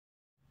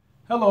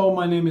Hello,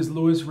 my name is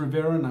Luis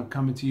Rivera and I'm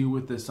coming to you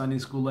with the Sunday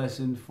School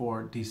lesson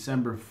for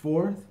December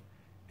 4th.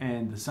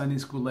 And the Sunday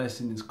School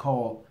lesson is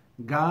called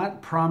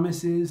God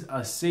Promises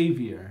a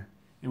Savior.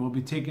 And we'll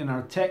be taking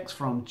our text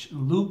from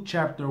Luke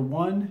chapter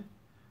 1,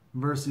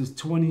 verses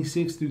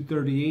 26 through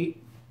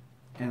 38.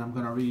 And I'm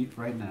going to read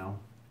right now.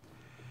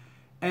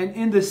 And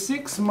in the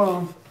 6th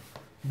month,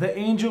 the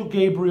angel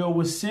Gabriel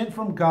was sent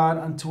from God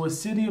unto a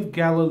city of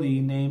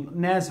Galilee named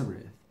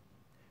Nazareth,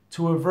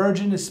 to a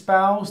virgin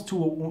espoused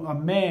to a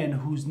man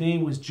whose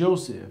name was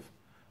Joseph,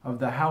 of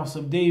the house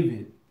of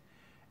David.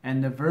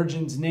 And the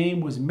virgin's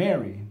name was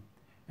Mary.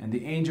 And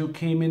the angel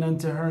came in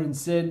unto her and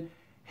said,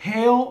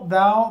 Hail,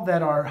 thou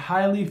that art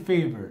highly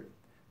favored,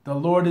 the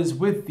Lord is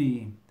with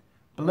thee.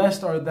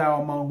 Blessed art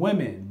thou among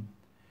women.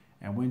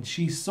 And when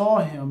she saw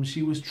him,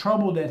 she was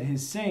troubled at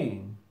his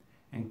saying,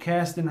 and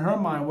cast in her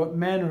mind what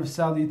manner of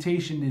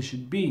salutation it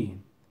should be.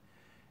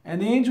 And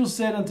the angel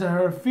said unto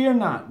her, Fear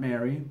not,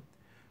 Mary,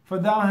 for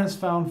thou hast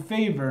found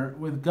favor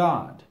with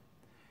God.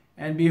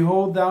 And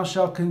behold, thou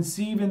shalt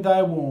conceive in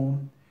thy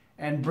womb,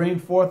 and bring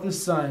forth a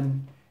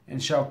son,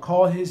 and shall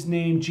call his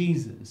name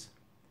Jesus.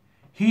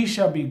 He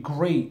shall be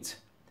great,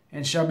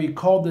 and shall be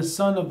called the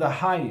Son of the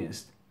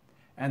Highest.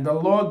 And the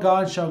Lord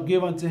God shall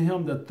give unto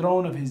him the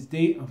throne of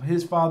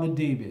his father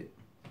David.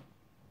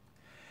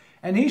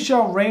 And he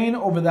shall reign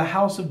over the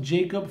house of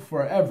Jacob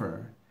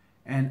forever,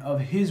 and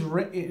of his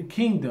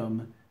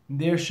kingdom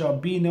there shall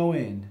be no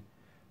end.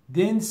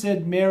 Then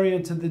said Mary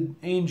unto the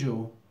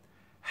angel,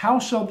 How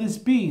shall this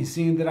be,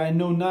 seeing that I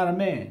know not a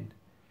man?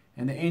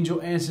 And the angel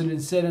answered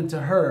and said unto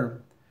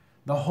her,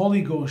 The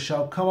Holy Ghost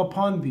shall come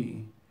upon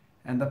thee,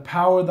 and the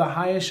power of the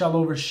highest shall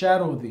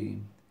overshadow thee.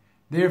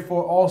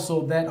 Therefore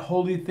also that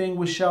holy thing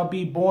which shall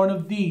be born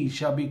of thee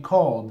shall be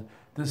called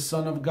the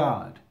Son of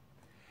God.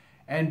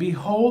 And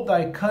behold,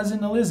 thy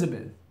cousin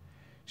Elizabeth,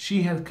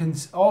 she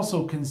hath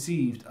also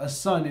conceived a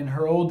son in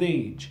her old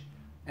age,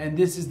 and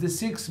this is the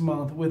 6th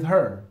month with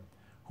her,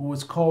 who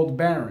was called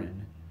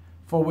barren.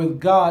 For with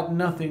God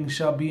nothing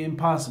shall be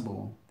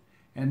impossible.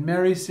 And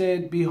Mary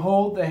said,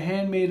 Behold, the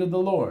handmaid of the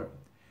Lord,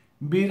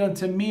 be it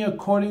unto me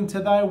according to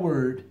thy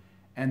word.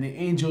 And the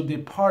angel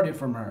departed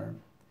from her.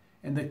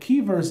 And the key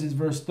verse is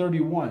verse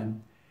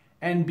 31.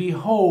 And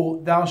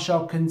behold, thou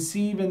shalt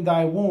conceive in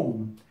thy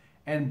womb,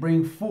 and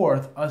bring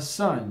forth a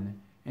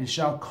son, and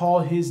shall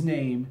call his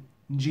name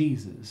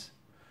Jesus.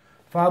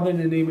 Father, in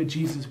the name of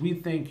Jesus, we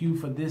thank you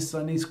for this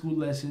Sunday school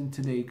lesson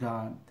today,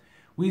 God.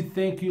 We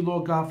thank you,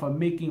 Lord God, for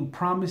making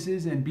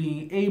promises and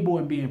being able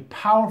and being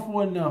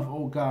powerful enough,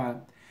 oh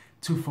God,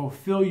 to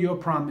fulfill your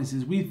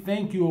promises. We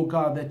thank you, oh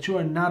God, that you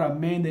are not a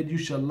man that you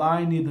should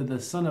lie, neither the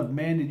son of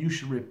man that you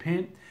should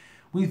repent.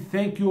 We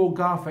thank you, oh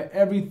God, for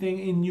everything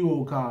in you,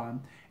 oh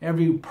God.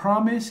 Every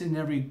promise and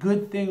every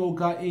good thing, oh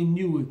God, in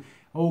you,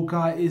 oh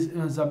God,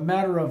 is a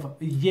matter of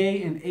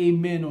yea and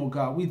amen, oh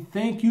God. We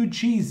thank you,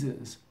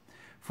 Jesus,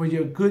 for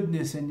your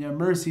goodness and your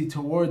mercy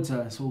towards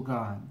us, oh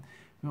God.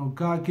 Oh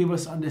God, give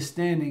us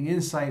understanding,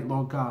 insight,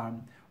 Lord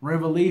God,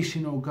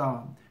 revelation, oh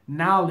God,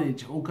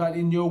 knowledge, oh God,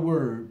 in your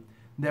word,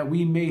 that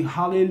we may,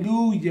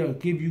 hallelujah,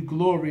 give you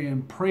glory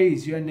and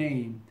praise your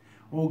name.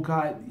 Oh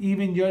God,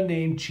 even your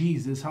name,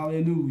 Jesus,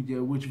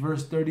 hallelujah, which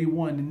verse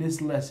 31 in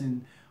this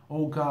lesson,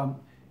 oh God,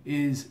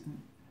 is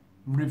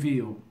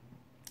revealed.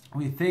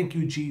 We thank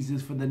you,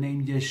 Jesus, for the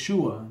name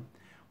Yeshua.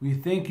 We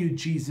thank you,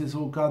 Jesus,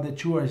 oh God,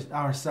 that you are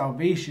our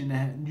salvation,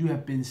 and you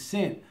have been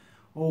sent,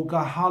 oh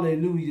God,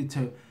 hallelujah,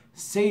 to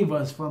save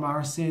us from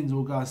our sins,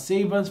 oh God.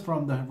 Save us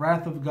from the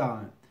wrath of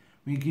God.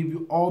 We give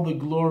you all the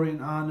glory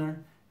and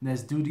honor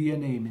that's due to your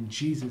name, in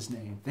Jesus'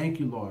 name. Thank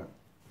you, Lord.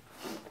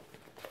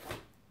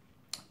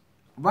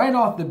 Right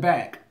off the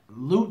back,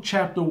 Luke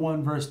chapter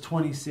 1, verse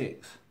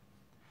 26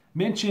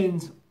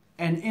 mentions,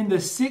 and in the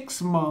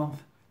 6th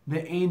month,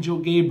 the angel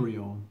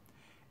Gabriel.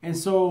 And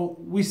so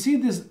we see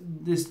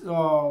this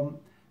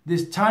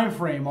time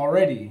frame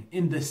already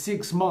in the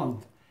 6th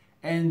month,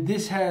 and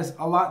this has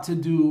a lot to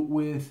do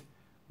with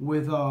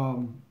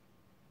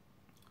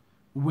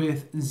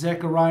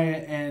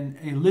Zechariah and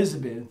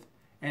Elizabeth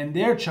and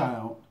their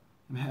child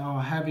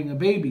having a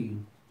baby.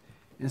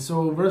 And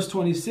so verse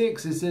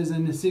 26, it says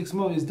in the 6th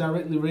month is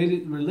directly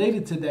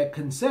related to that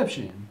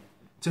conception,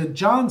 to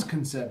John's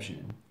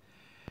conception.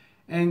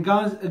 And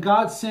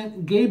God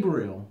sent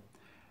Gabriel.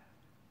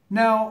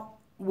 Now,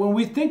 when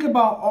we think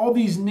about all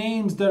these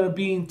names that are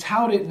being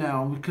touted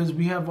now, because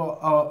we have an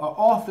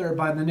author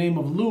by the name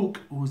of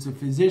Luke, who's a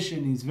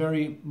physician. He's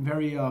very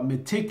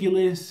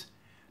meticulous.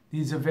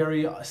 He's a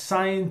very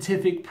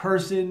scientific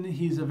person.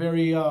 He's a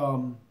very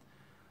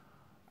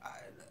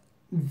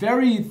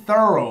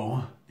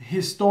thorough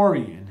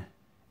historian.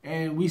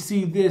 And we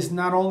see this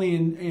not only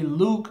in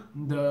Luke,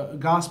 the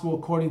gospel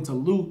according to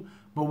Luke,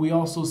 but we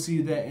also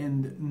see that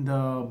in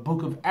the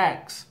book of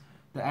Acts,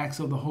 the Acts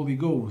of the Holy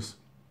Ghost.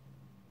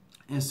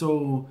 And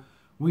so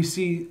we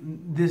see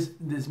this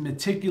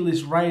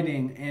meticulous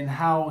writing and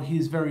how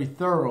he's very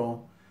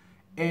thorough.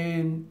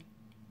 And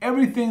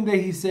everything that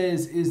he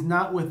says is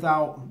not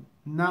without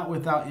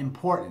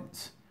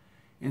importance.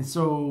 And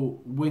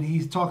so when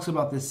he talks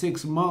about the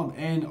 6th month,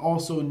 and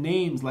also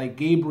names like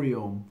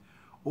Gabriel,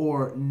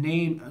 or the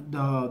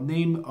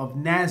name of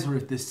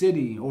Nazareth, the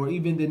city, or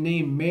even the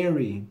name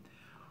Mary,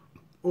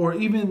 or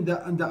even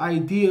the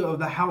idea of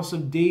the house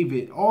of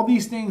David, all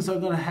these things are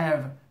going to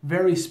have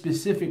very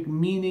specific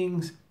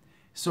meanings.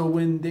 So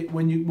when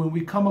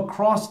we come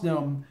across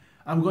them,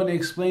 I'm going to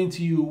explain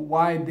to you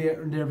why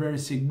they're very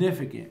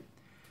significant.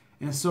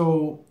 And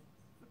so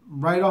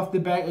right off the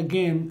bat,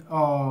 again,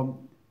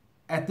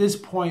 at this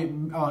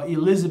point,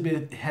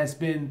 Elizabeth has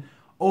been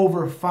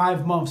over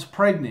 5 months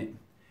pregnant,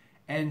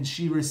 and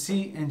she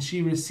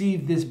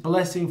received this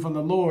blessing from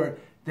the Lord,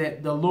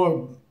 that the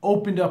Lord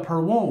opened up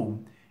her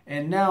womb.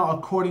 And now,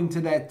 according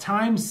to that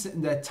time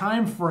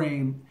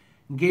frame,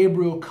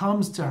 Gabriel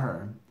comes to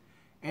her,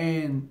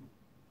 and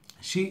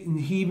he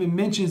even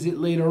mentions it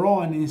later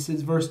on, and he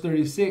says, verse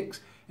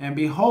 36, "And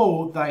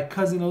behold, thy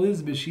cousin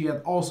Elizabeth, she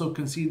hath also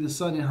conceived a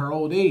son in her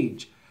old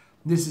age.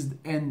 This is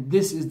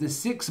the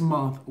 6th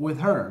month with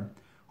her,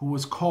 who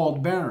was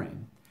called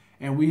barren."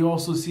 And we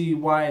also see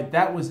why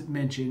that was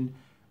mentioned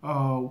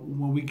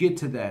when we get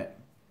to that.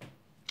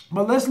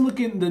 But let's look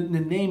at the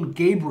name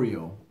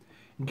Gabriel.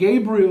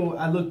 Gabriel,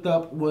 I looked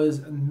up,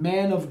 was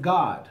man of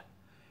God.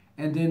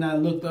 And then I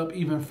looked up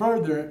even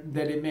further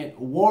that it meant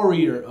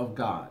warrior of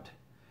God.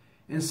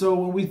 And so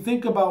when we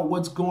think about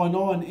what's going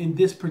on in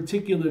this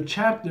particular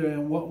chapter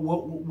and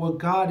what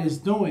God is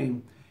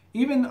doing,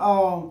 even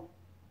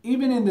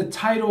in the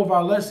title of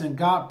our lesson,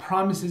 God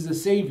promises a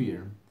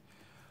Savior.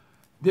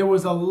 There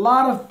was a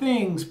lot of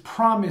things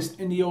promised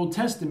in the Old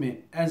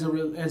Testament as a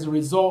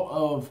result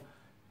of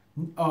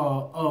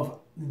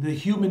the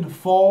human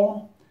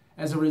fall,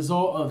 as a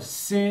result of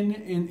sin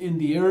in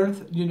the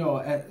earth. You know,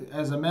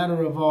 as a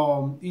matter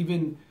of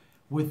even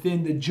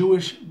within the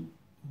Jewish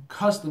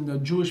custom, the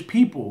Jewish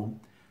people,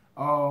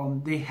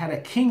 they had a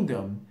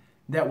kingdom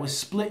that was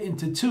split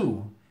into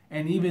two,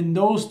 and even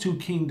those two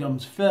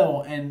kingdoms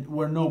fell and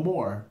were no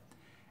more.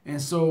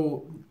 And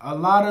so a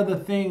lot of the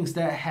things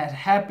that had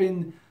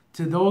happened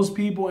to those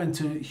people and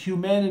to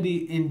humanity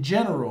in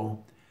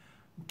general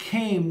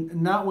came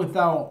not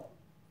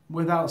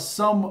without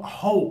some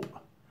hope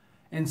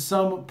and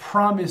some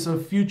promise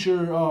of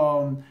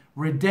future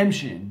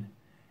redemption.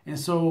 And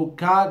so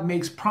God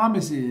makes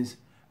promises,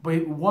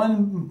 but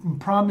one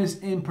promise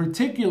in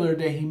particular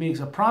that he makes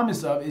a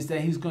promise of is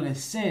that he's going to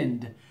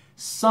send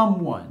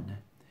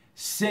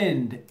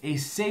a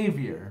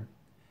Savior.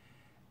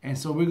 And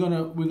so we're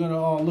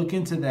gonna look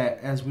into that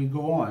as we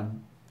go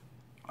on.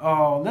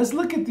 Let's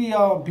look at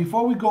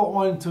before we go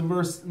on to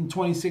verse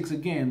 26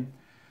 again.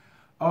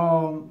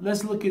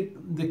 Let's look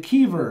at the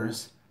key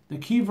verse. The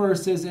key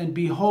verse says, "And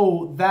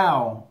behold,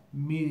 thou,"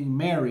 meaning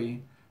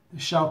Mary,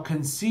 "shall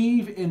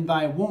conceive in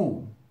thy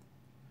womb,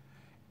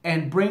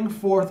 and bring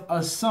forth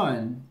a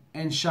son,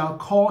 and shall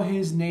call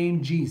his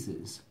name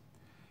Jesus."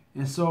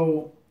 And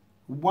so,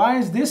 why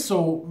is this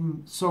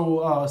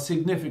so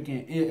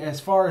significant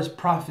as far as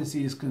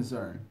prophecy is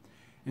concerned?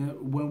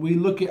 And when we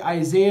look at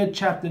Isaiah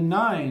chapter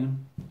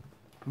 9,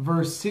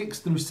 verse 6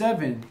 through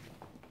 7,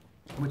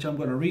 which I'm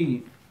going to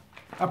read,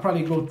 I'll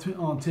probably go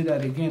on to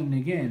that again and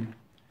again.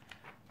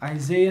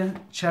 Isaiah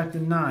chapter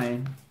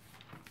 9.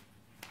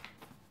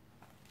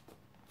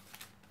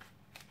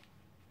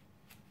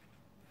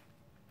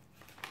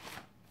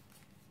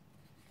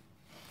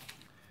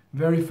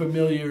 Very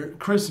familiar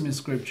Christmas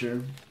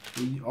scripture.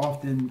 We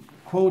often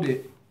quote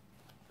it,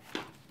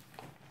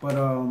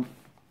 but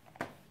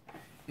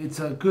it's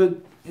a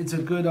good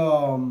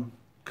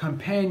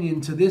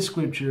companion to this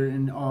scripture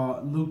in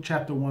Luke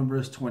chapter 1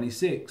 verse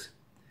 26,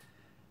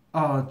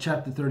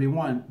 chapter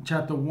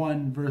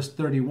 1 verse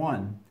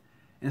 31.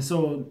 And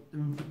so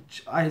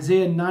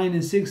Isaiah 9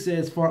 and 6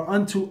 says, "For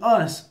unto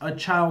us a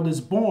child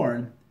is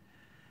born,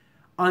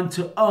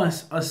 unto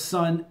us a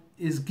son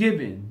is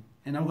given."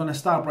 And I'm going to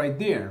stop right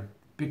there,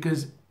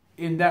 because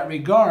in that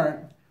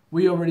regard,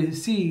 we already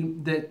see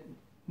that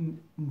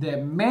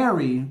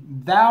Mary,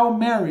 thou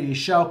Mary,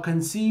 shall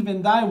conceive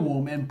in thy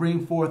womb and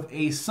bring forth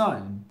a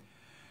son.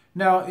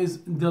 Now,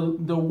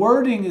 the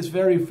wording is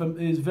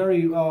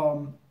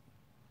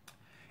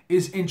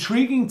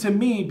intriguing to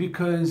me,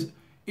 because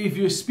if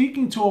you're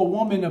speaking to a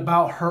woman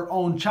about her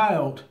own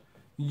child,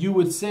 you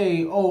would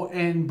say, "Oh,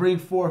 and bring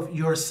forth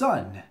your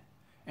son,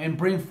 and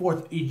bring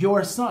forth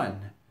your son."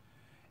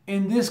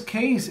 In this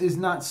case, is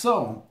not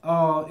so.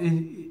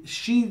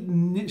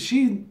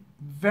 She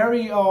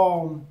very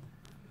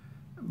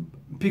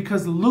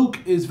because Luke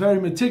is very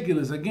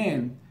meticulous,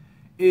 again,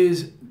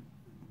 is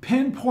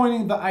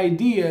pinpointing the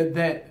idea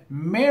that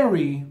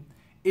Mary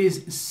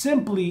is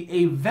simply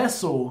a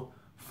vessel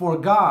for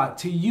God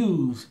to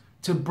use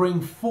to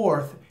bring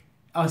forth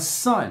a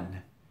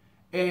son.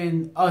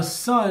 And a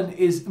son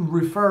is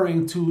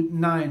referring to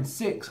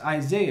 9:6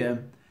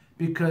 Isaiah,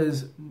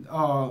 because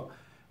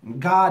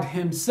God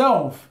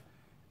himself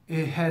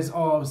has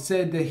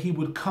said that he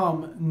would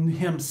come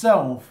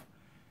himself.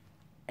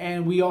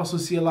 And we also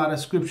see a lot of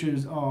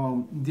scriptures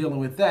dealing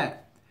with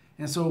that.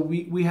 And so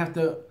we have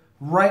to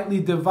rightly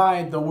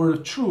divide the word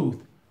of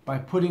truth by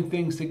putting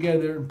things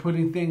together and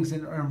putting things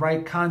in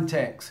right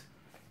context.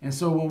 And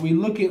so when we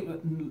look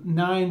at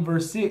 9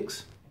 verse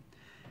 6,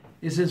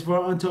 it says,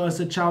 for unto us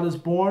a child is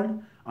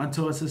born,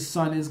 unto us a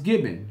son is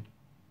given.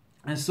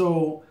 And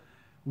so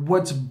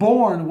what's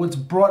born, what's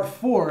brought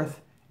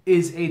forth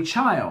is a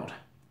child.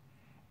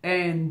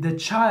 And the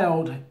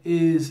child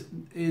is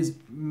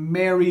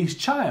Mary's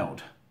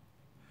child.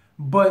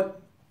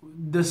 But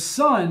the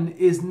son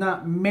is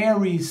not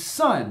Mary's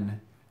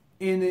son.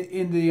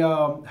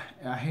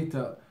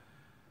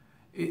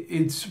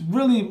 It's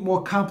really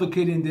more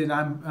complicated than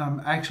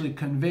I'm actually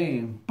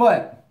conveying.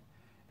 But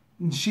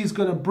she's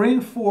going to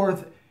bring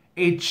forth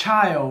a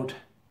child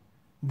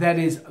that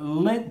is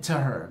lent to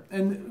her.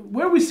 And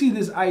where we see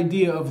this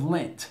idea of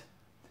lent,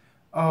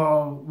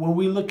 when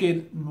we look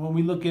at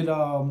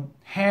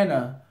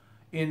Hannah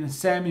in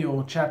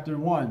Samuel chapter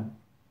 1,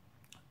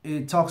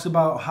 it talks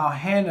about how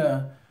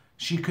Hannah,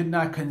 she could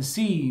not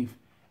conceive,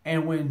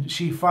 and when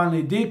she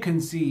finally did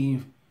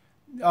conceive,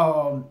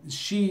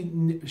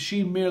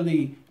 she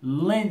merely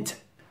lent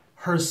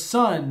her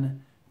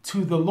son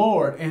to the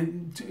Lord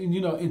and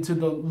into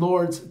the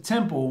Lord's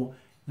temple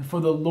for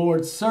the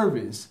Lord's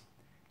service.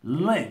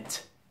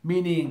 Lent,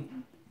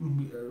 meaning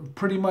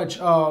pretty much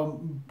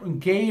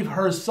gave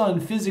her son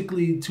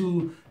physically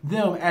to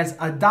them as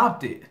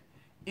adopted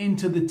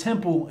into the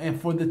temple and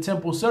for the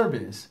temple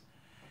service.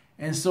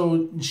 And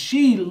so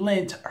she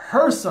lent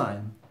her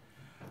son.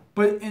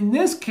 But in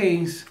this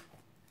case,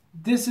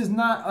 this is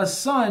not a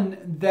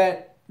son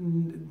that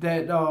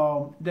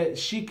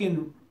she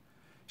can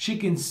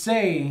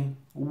say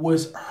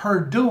was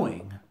her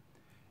doing.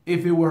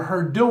 If it were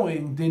her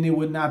doing, then it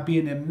would not be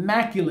an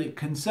immaculate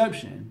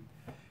conception.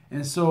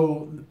 And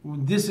so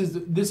this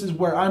is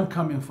where I'm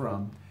coming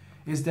from,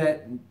 is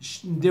that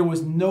there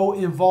was no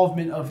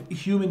involvement of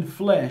human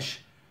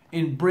flesh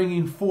in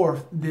bringing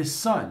forth this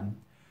son.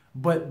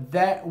 But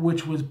that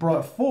which was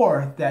brought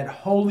forth, that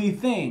holy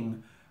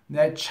thing,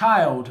 that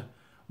child,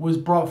 was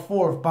brought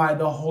forth by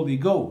the Holy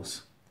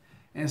Ghost.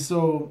 And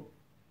so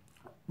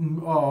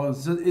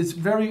it's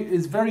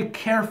very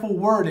careful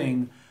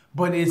wording,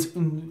 but it's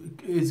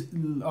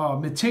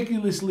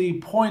meticulously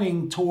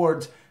pointing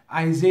towards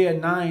Isaiah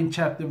 9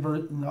 chapter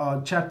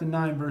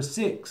 9 verse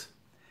 6.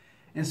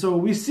 And so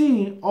we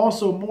see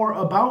also more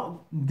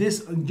about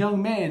this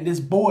young man, this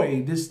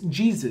boy, this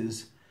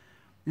Jesus.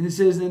 And it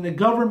says, and the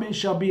government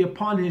shall be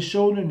upon his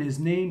shoulder, and his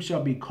name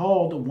shall be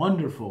called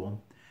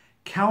Wonderful,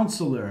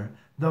 Counselor,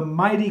 the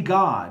Mighty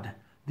God,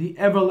 the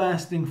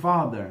Everlasting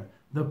Father,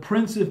 the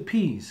Prince of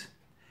Peace.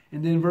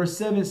 And then verse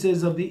 7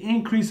 says, of the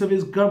increase of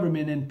his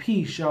government and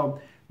peace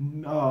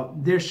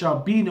there shall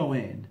be no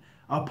end,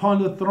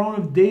 upon the throne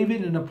of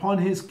David and upon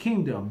his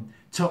kingdom,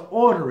 to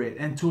order it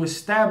and to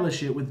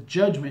establish it with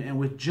judgment and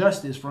with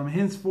justice from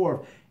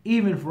henceforth,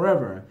 even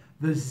forever.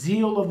 The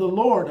zeal of the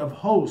Lord of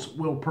hosts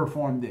will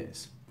perform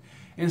this.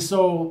 And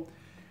so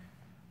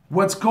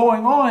what's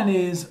going on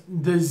is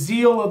the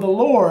zeal of the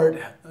Lord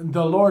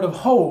of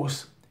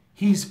hosts,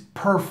 he's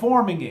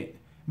performing it,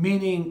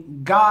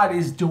 meaning God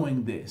is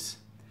doing this.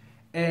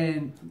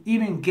 And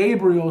even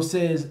Gabriel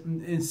says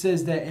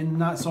that in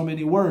not so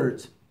many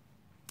words.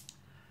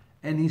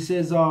 And he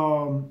says,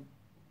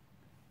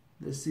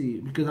 let's see,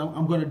 because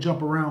I'm going to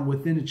jump around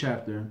within the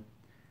chapter.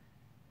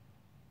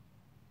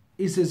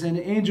 He says, and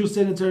the angel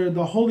said unto her,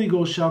 the Holy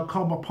Ghost shall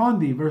come upon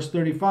thee, verse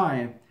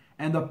 35,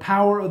 and the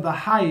power of the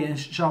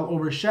highest shall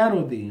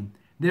overshadow thee.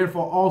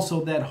 Therefore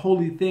also that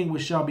holy thing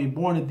which shall be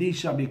born of thee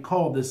shall be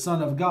called the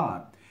Son of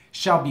God.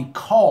 Shall be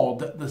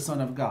called the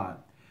Son of God.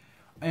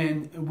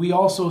 And we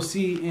also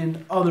see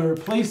in other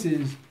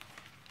places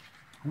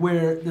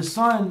where the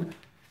Son,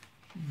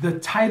 the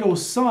title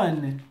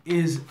Son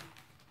is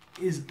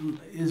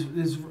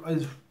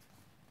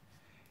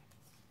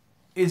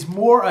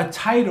more a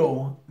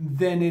title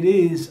than it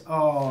is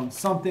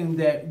something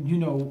that,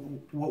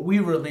 what we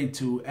relate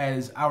to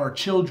as our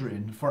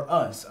children, for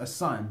us, a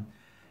son.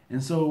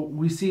 And so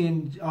we see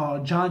in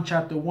John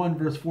chapter 1,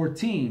 verse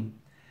 14,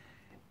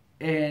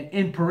 and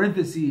in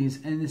parentheses,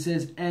 and it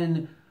says,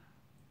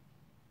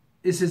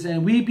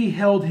 and we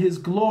beheld his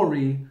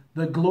glory,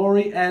 the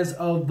glory as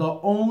of the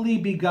only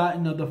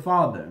begotten of the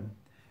Father.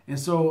 And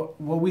so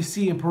what we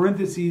see in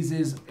parentheses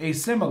is a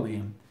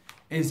simile,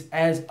 is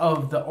as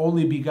of the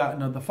only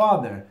begotten of the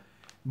Father.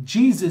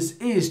 Jesus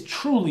is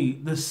truly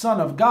the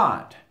Son of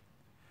God.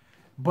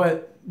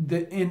 But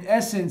in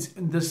essence,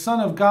 the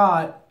Son of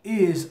God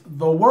is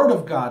the Word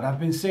of God. I've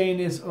been saying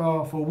this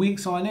for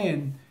weeks on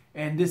end,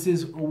 and this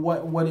is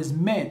what is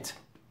meant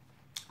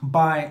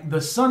by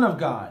the Son of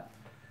God.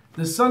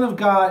 The Son of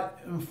God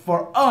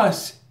for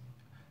us,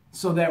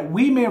 so that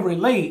we may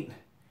relate,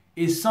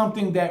 is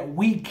something that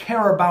we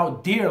care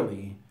about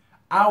dearly.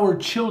 Our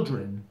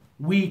children.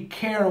 We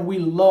care and we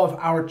love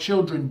our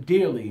children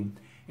dearly.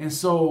 And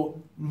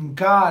so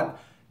God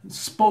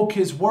spoke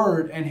his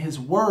word, and his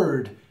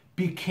word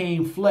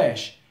became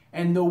flesh.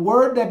 And the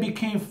word that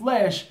became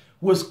flesh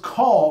was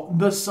called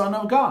the Son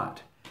of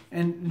God.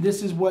 And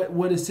this is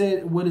what is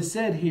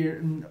said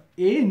here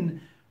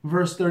in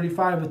verse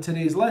 35 of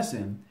today's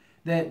lesson.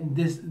 that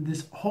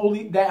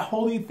that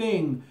holy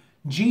thing,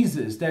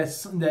 Jesus,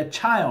 that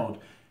child,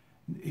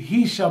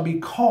 he shall be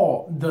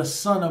called the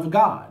Son of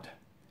God.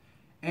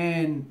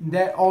 And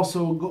that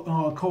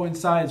also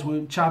coincides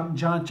with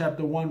John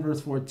chapter 1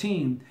 verse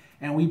 14.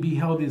 And we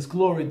beheld his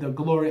glory, the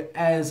glory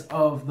as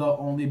of the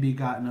only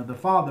begotten of the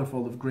Father,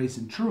 full of grace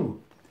and truth.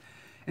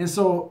 And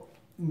so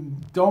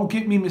don't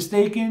get me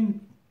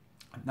mistaken.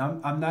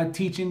 I'm not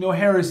teaching no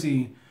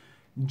heresy.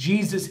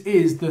 Jesus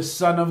is the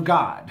Son of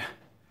God.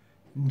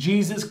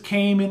 Jesus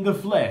came in the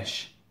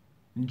flesh.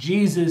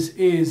 Jesus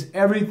is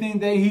everything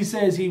that he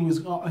says he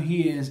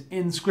is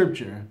in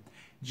Scripture.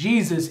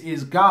 Jesus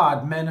is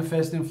God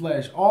manifest in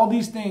flesh. All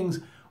these things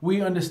we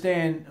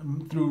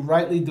understand through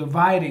rightly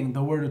dividing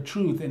the word of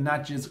truth, and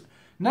not just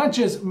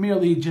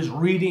merely just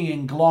reading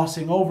and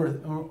glossing over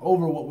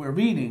what we're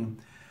reading.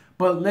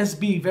 But let's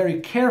be very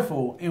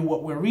careful in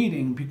what we're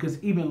reading, because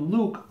even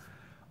Luke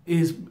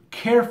is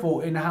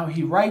careful in how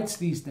he writes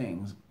these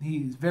things.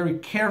 He's very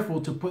careful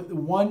to put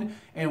one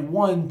and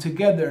one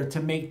together to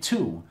make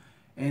two.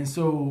 And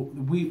so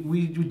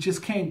we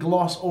just can't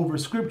gloss over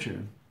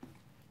Scripture.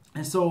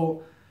 And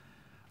so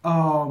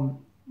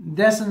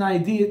that's an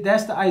idea.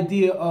 That's the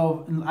idea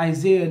of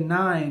Isaiah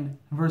 9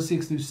 verse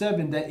 6 through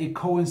 7, that it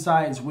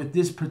coincides with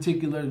this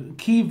particular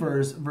key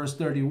verse, verse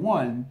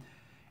 31.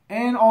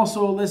 And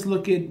also let's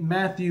look at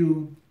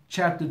Matthew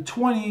chapter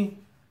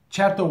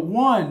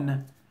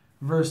 1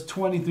 verse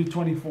 20 through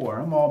 24.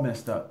 I'm all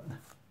messed up.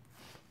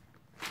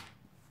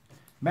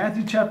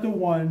 Matthew chapter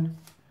 1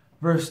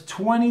 verse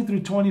 20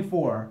 through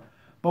 24.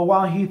 But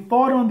while he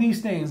thought on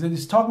these things, and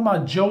he's talking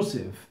about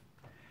Joseph,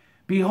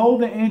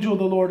 behold, the angel of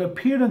the Lord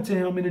appeared unto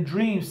him in a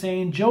dream,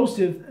 saying,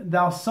 Joseph,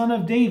 thou son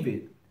of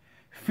David,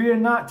 fear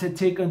not to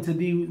take unto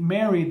thee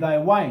Mary thy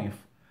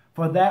wife,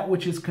 for that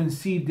which is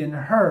conceived in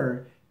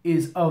her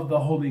is of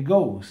the Holy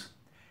Ghost.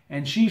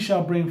 And she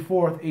shall bring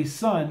forth a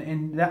son,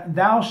 and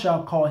thou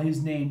shalt call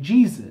his name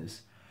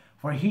Jesus,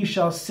 for he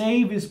shall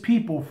save his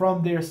people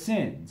from their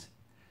sins.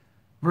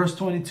 Verse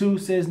 22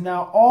 says,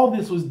 now all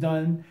this was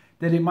done,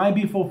 that it might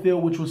be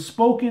fulfilled, which was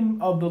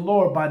spoken of the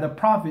Lord by the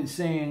prophet,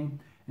 saying,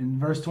 in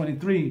verse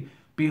 23,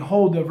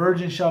 behold, the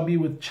virgin shall be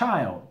with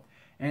child,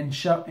 and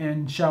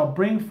shall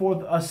bring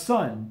forth a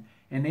son,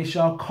 and they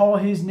shall call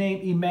his name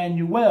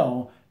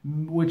Emmanuel,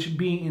 which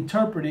being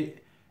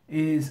interpreted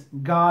is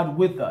God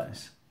with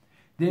us.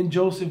 Then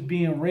Joseph,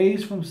 being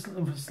raised from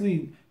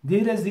sleep,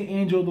 did as the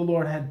angel of the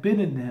Lord had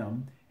bidden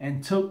him,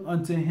 and took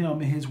unto him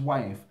his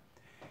wife.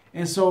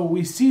 And so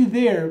we see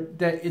there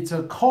that it's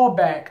a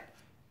callback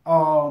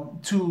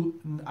to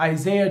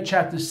Isaiah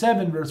chapter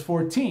 7 verse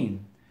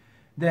 14,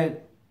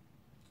 that,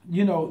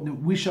 you know,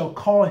 we shall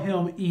call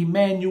him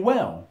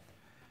Emmanuel.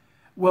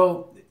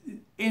 Well,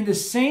 in the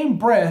same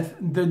breath,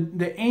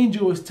 the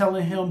angel is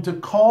telling him to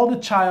call the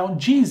child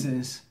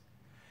Jesus.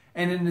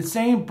 And in the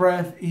same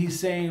breath, he's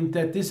saying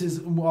that this is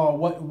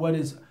what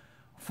is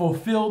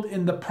fulfilled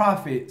in the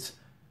prophets,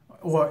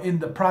 or in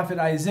the prophet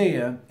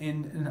Isaiah,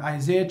 in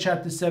Isaiah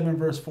chapter 7,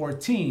 verse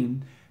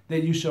 14,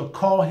 that you shall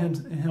call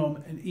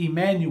him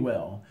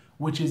Emmanuel,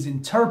 which is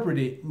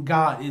interpreted,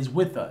 God is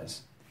with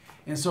us.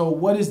 And so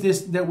what is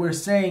this that we're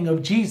saying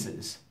of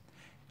Jesus?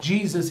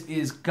 Jesus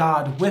is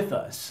God with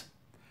us.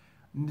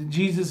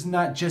 Jesus is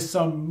not just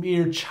some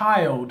mere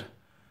child,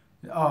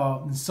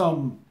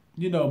 some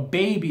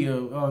baby,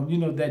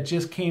 that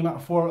just came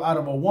out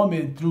of a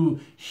woman through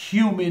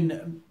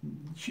human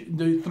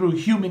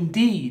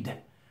deed.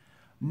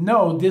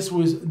 No, this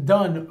was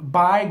done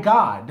by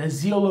God. The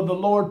zeal of the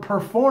Lord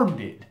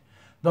performed it.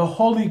 The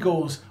Holy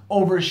Ghost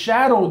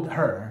overshadowed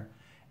her,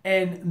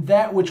 and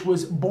that which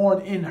was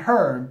born in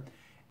her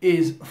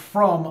is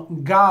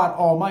from God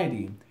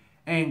Almighty.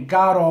 And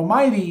God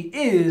Almighty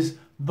is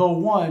the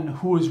one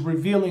who is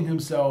revealing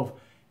himself.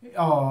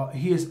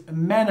 He is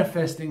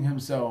manifesting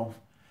himself.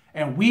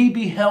 And we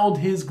beheld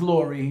his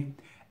glory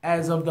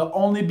as of the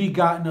only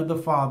begotten of the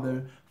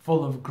Father,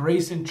 full of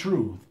grace and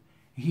truth.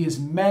 He is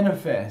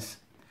manifest.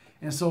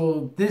 And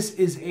so this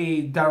is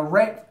a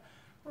direct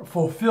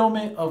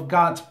fulfillment of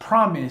God's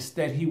promise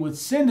that he would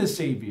send a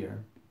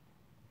Savior.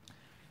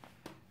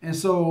 And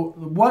so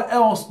what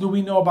else do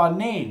we know about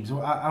names?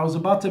 I was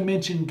about to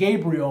mention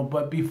Gabriel,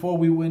 but before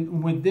we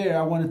went there,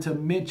 I wanted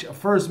to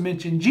first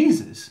mention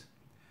Jesus.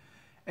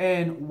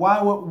 And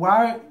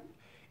why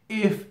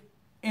if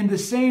in the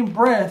same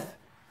breath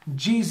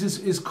Jesus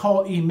is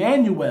called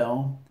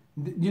Emmanuel,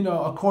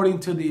 according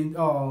to the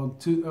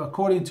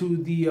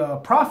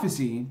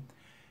prophecy,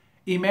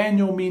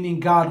 Emmanuel meaning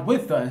God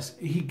with us,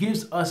 he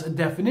gives us a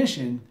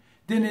definition,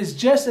 then it's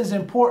just as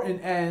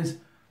important as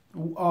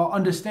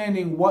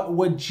understanding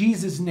what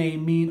Jesus'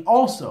 name mean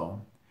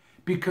also.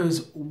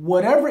 Because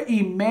whatever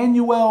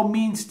Emmanuel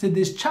means to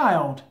this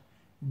child,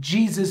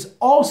 Jesus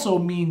also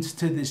means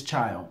to this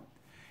child.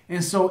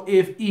 And so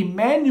if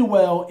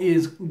Emmanuel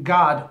is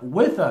God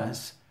with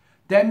us,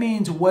 that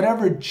means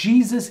whatever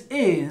Jesus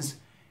is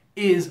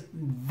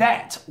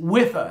that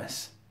with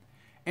us.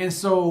 And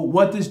so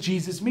what does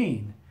Jesus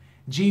mean?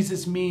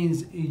 Jesus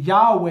means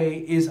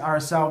Yahweh is our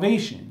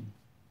salvation.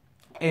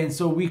 And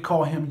so we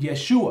call him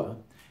Yeshua.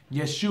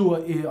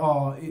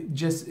 Yeshua it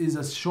just is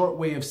a short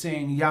way of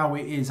saying Yahweh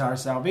is our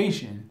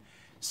salvation.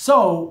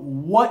 So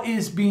what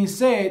is being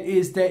said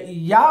is that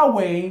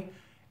Yahweh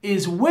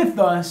is with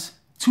us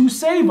to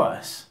save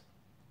us.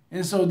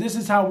 And so this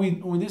is how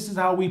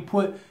we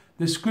put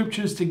the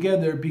scriptures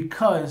together,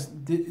 because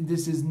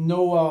this is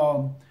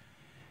no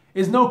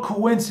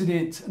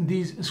coincidence.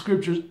 These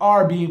scriptures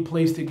are being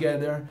placed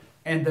together,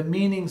 and the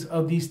meanings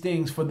of these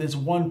things for this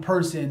one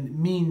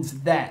person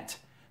means that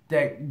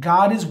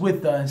God is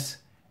with us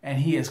and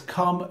he has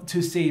come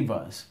to save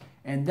us.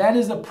 And that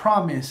is a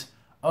promise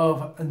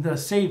of the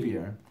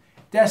Savior.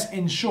 That's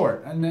in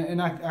short.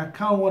 And I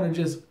kind of want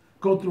to just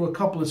go through a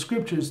couple of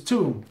scriptures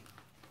too.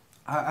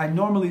 I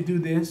normally do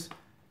this.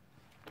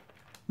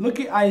 Look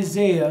at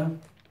Isaiah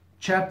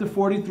chapter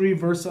 43,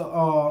 verse,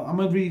 I'm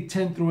going to read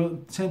 10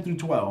 through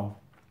 12.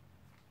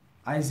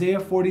 Isaiah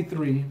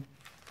 43,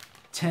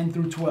 10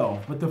 through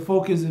 12. But the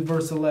focus is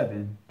verse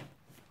 11.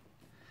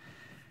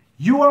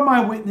 You are my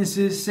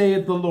witnesses,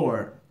 saith the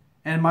Lord,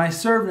 and my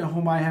servant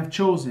whom I have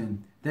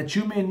chosen, that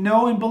you may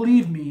know and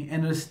believe me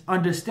and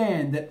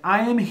understand that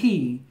I am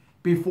he.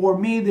 Before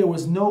me there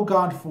was no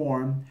God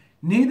formed,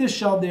 neither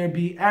shall there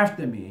be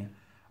after me.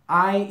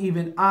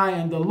 Even I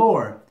am the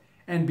Lord,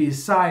 and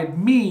beside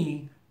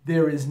me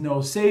there is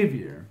no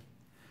Savior.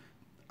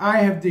 I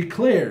have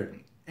declared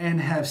and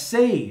have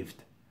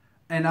saved,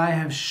 and I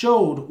have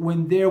showed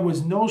when there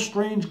was no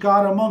strange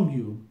God among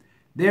you.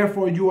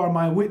 Therefore you are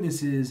my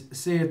witnesses,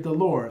 saith the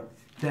Lord,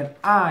 that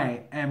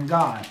I am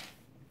God.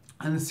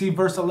 And see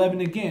verse 11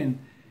 again.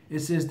 It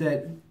says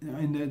that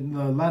in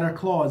the latter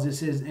clause, it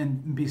says,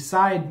 and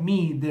beside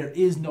me there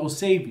is no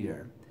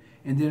Savior.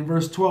 And then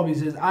verse 12, he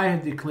says, I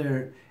have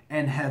declared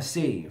and have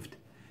saved.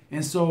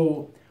 And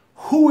so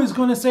who is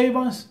going to save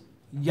us?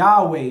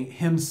 Yahweh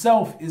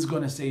himself is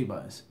going to save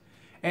us.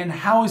 And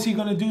how is he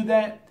going to do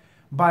that?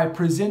 By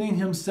presenting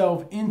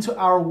himself into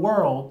our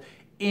world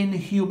in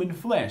human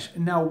flesh.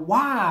 Now,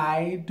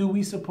 why do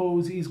we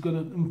suppose he's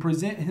going to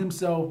present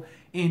himself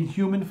in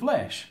human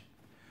flesh?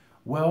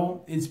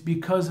 Well, it's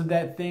because of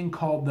that thing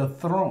called the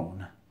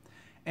throne.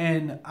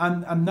 And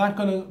I'm not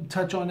going to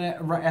touch on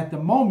that right at the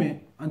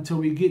moment until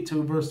we get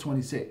to verse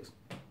 26.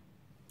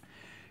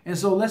 And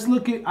so let's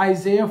look at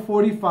Isaiah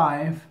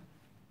 45.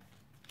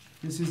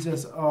 This is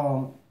just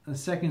a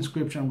second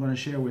scripture I'm going to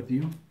share with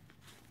you.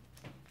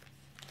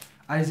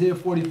 Isaiah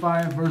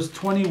 45, verse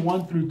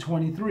 21 through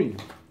 23.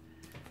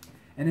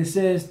 And it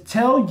says,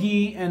 tell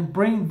ye and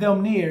bring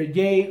them near,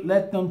 yea,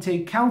 let them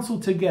take counsel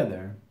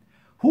together.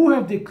 Who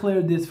have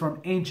declared this from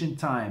ancient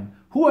time?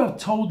 Who have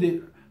told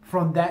it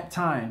from that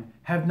time?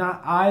 Have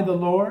not I the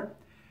Lord?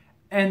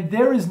 And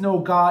there is no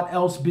God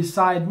else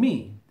beside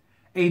me,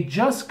 a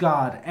just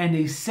God and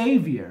a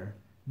Savior.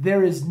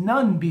 There is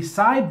none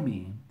beside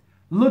me.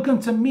 Look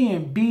unto me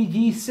and be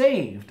ye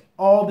saved,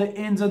 all the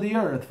ends of the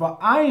earth. For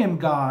I am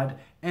God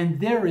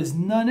and there is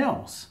none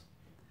else.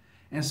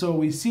 And so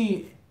we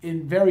see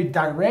in very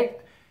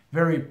direct,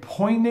 very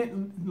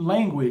poignant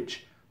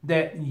language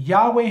that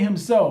Yahweh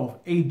himself,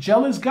 a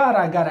jealous God,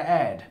 I got to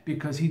add,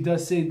 because he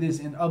does say this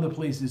in other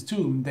places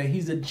too, that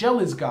he's a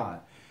jealous God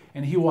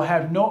and he will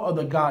have no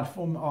other God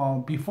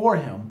before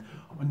him,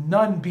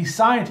 none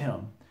beside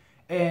him.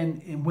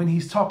 And when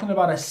he's talking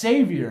about a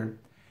Savior,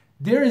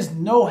 there is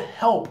no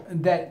help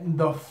that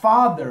the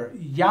Father,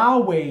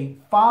 Yahweh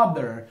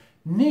Father,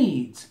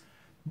 needs,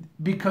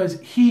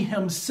 because he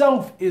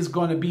himself is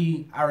going to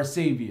be our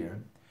Savior.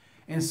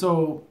 And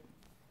so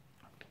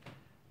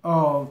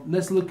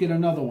let's look at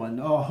another one.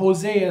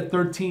 Hosea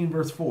 13,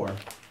 verse 4.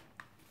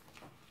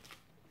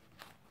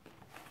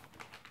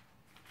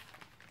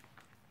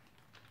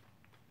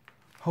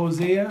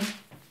 Hosea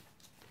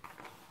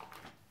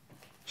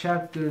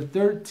chapter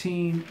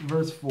 13,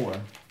 verse 4.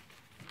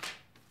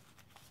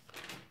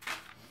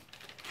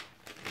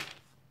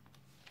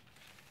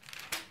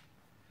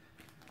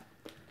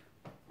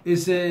 It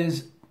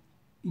says,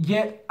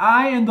 yet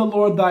I am the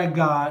Lord thy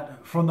God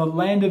from the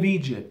land of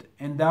Egypt,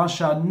 and thou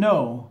shalt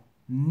know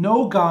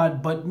no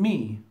God but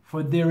me,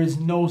 for there is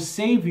no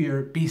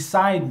Savior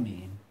beside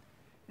me.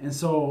 And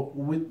so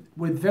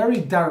with very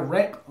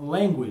direct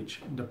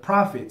language, the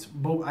prophets,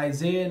 both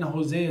Isaiah and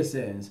Hosea,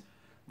 says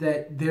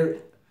that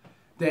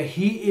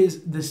he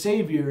is the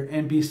Savior,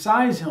 and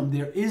besides him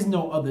there is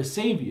no other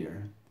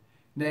Savior,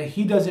 that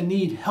he doesn't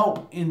need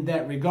help in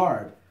that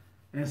regard.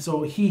 And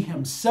so he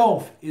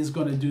himself is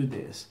going to do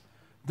this.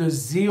 The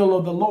zeal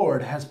of the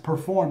Lord has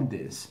performed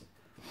this.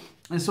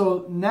 And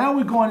so now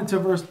we're going into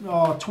verse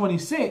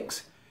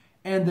 26,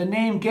 and the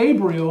name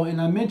Gabriel, and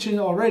I mentioned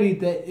already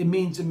that it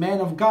means a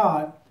man of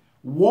God,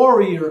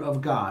 warrior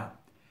of God.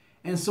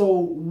 And so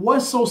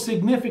what's so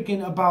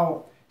significant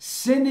about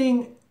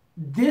sending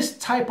this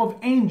type of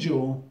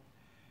angel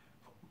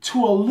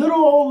to a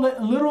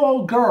little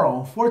old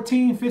girl,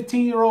 14,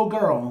 15-year-old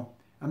girl?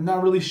 I'm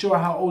not really sure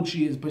how old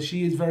she is, but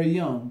she is very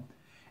young.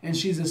 And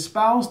she's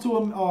espoused to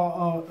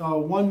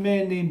one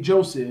man named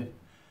Joseph.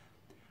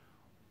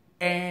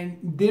 And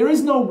there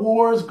is no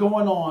wars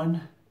going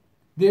on.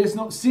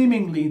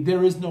 seemingly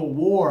there is no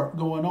war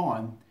going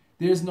on.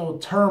 There's no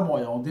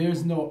turmoil.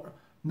 There's no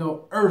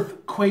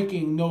earth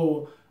quaking,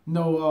 no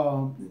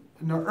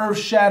earth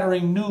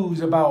shattering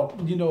news about,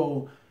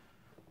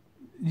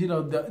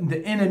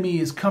 the enemy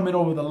is coming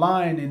over the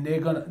line and they're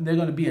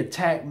gonna be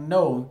attacked.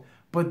 No.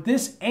 But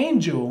this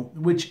angel,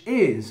 which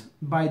is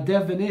by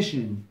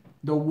definition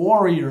the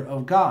warrior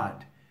of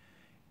God,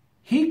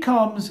 he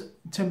comes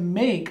to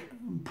make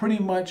pretty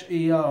much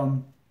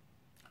and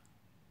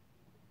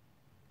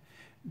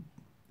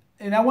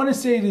I want to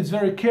say this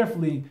very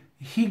carefully,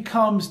 he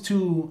comes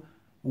to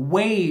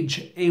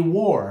wage a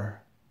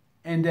war,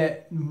 and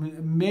that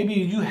maybe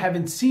you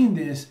haven't seen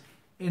this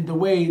in the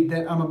way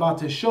that I'm about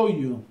to show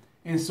you.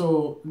 And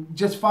so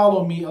just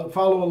follow me,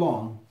 follow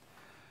along.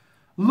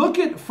 Look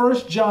at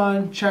 1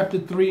 John chapter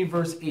 3,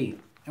 verse 8.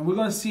 And we're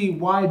going to see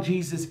why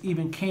Jesus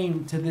even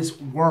came to this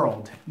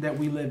world that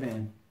we live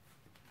in.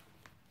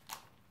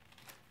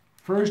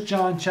 1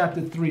 John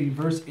chapter 3,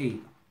 verse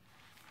 8.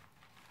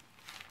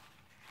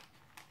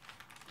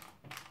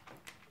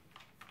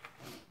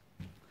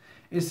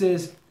 It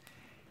says,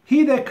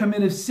 "He that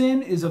committeth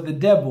sin is of the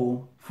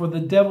devil, for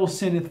the devil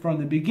sinneth from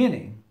the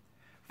beginning.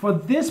 For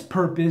this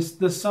purpose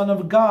the Son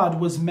of God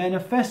was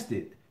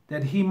manifested,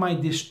 that he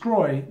might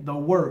destroy the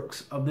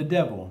works of the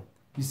devil."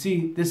 You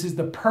see, this is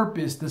the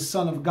purpose the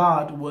Son of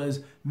God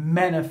was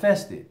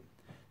manifested,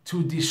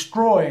 to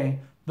destroy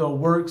the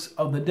works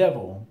of the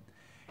devil.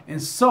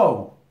 And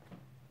so,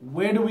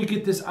 where do we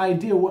get this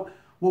idea?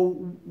 Well,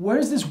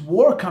 where's this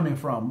war coming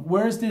from?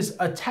 Where's this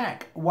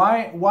attack?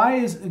 Why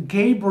is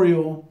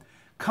Gabriel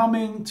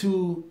coming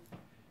to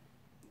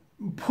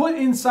put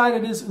inside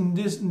of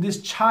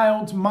this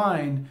child's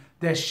mind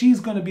that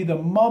she's going to be the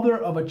mother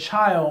of a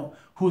child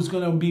who's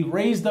going to be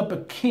raised up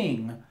a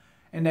king,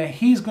 and that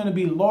he's going to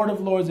be Lord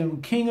of Lords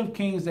and King of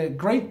Kings, that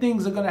great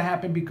things are going to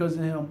happen because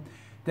of him,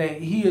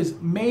 that he is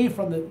made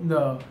from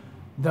the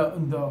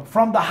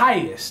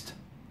highest?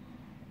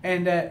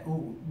 And that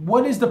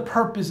what is the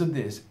purpose of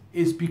this?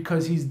 It's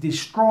because he's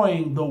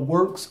destroying the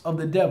works of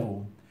the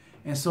devil.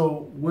 And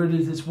so where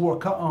does this war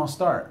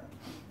start?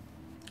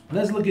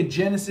 Let's look at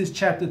Genesis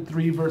chapter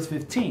 3, verse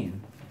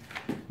 15.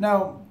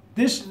 Now,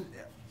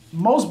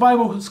 most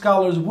Bible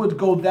scholars would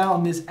go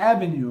down this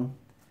avenue,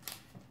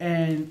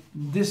 and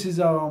this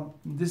is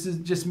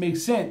just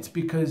makes sense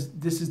because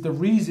this is the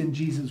reason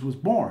Jesus was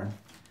born.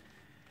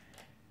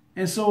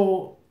 And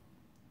so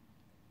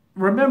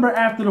remember,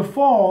 after the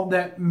fall,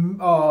 that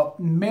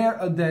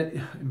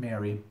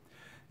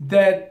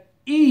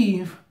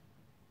Eve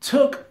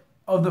took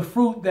of the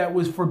fruit that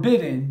was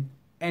forbidden,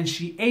 and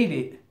she ate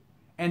it,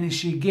 and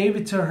she gave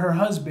it to her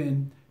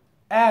husband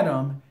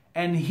Adam,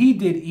 and he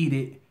did eat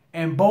it,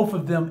 and both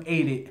of them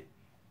ate it,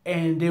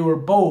 and they were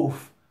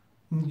both,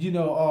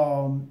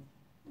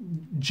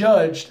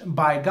 judged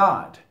by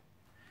God.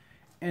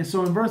 And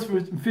so in verse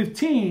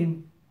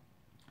 15,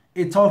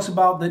 it talks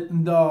about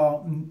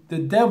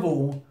the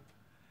devil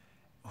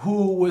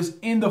who was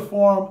in the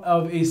form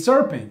of a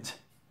serpent,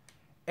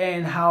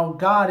 and how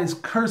God is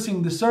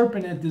cursing the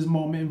serpent at this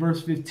moment. In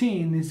verse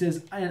 15, he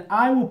says, "And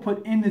I will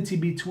put enmity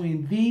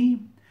between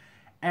thee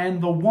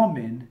and the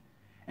woman,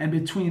 and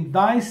between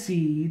thy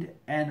seed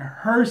and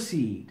her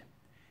seed.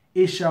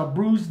 It shall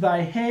bruise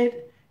thy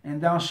head,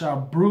 and thou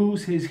shalt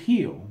bruise his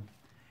heel."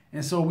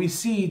 And so we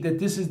see that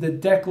this is the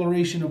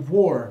declaration of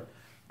war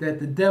that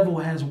the devil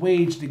has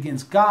waged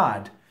against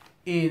God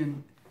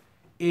in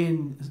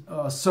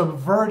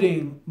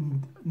subverting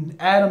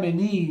Adam and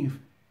Eve,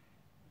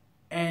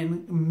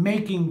 and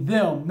making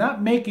them,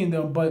 not making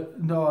them, but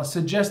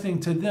suggesting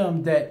to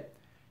them that,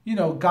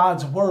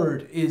 God's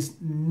word is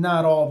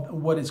not all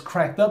what it's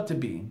cracked up to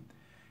be.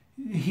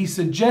 He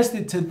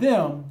suggested to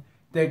them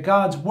that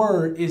God's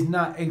word is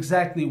not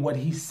exactly what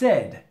he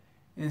said.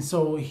 And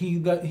so he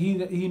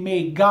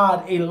made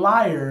God a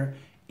liar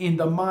in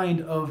the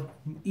mind of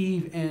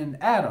Eve and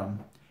Adam.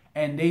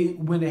 And they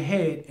went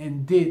ahead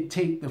and did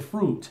take the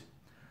fruit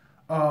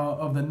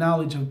of the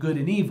knowledge of good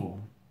and evil.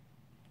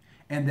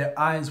 And their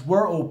eyes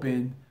were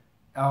open,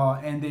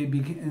 and they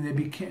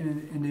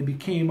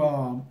became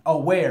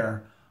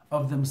aware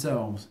of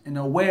themselves, and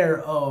aware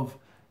of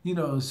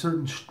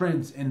certain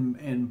strengths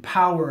and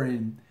power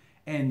and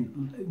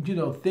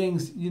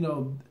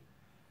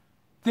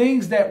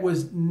things that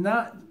was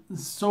not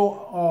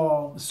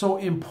so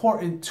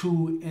important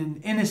to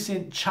an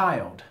innocent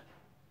child.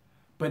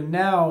 But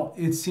now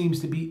it seems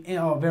to be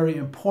very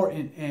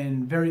important,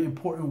 and very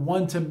important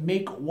one to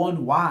make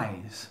one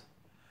wise,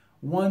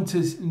 one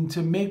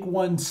to make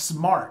one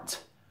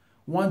smart,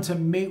 one to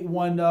make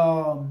one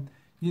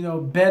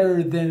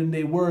better than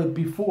they were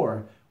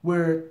before,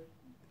 where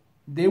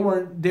they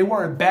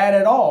weren't bad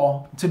at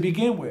all to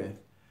begin with.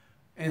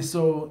 And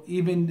so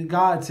even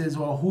God says,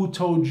 "Well, who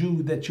told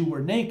you that you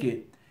were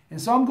naked?" And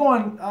so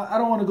I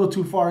don't want to go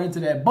too far into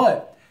that,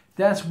 but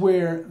that's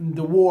where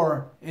the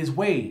war is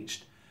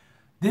waged.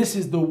 This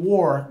is the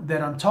war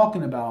that I'm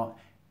talking about.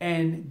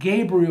 And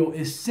Gabriel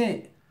is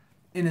sent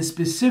in a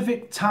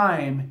specific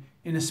time,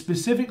 in a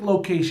specific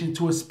location,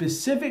 to a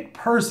specific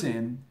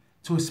person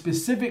to a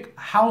specific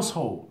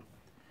household.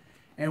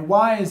 And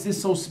why is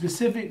this so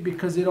specific?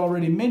 Because I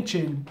already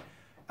mentioned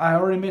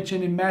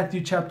in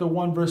Matthew chapter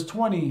 1 verse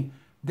 20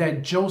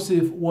 that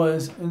Joseph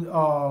was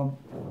a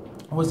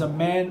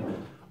man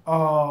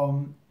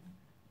of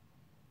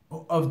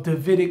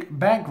Davidic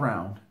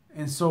background.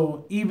 And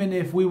so even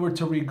if we were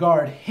to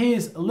regard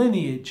his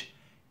lineage,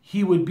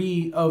 he would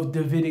be of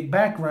Davidic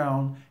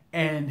background,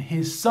 and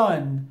his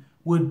son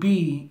would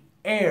be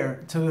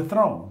heir to the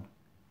throne.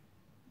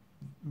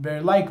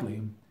 Very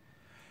likely.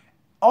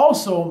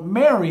 Also,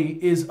 Mary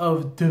is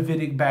of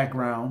Davidic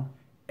background,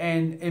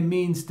 and it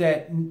means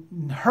that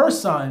her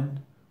son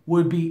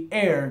would be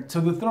heir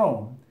to the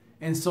throne.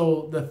 And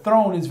so the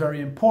throne is very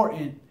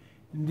important.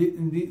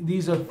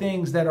 These are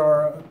things that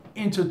are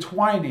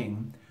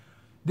intertwining.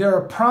 There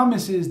are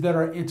promises that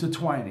are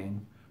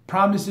intertwining.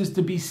 Promises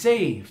to be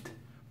saved.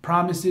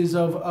 Promises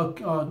of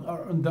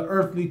the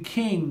earthly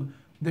king,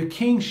 the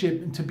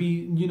kingship to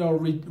be,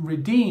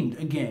 redeemed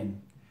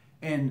again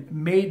and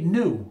made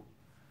new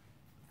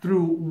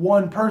through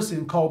one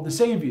person called the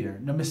Savior,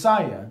 the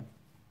Messiah.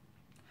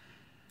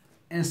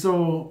 And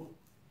so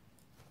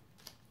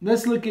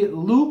let's look at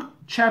Luke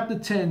chapter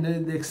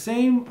 10, the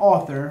same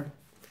author,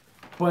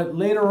 but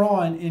later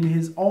on in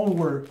his own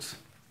works.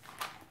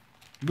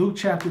 Luke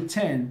chapter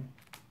 10,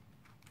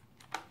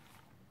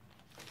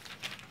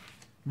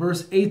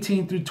 verse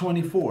 18 through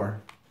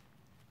 24.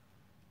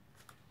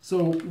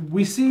 So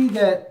we see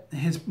that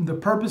the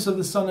purpose of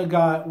the Son of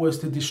God was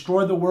to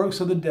destroy the works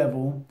of the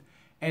devil,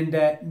 and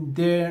that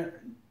the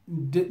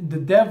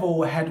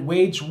devil had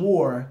waged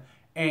war,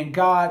 and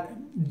God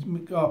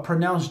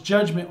pronounced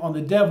judgment on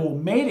the devil,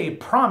 made a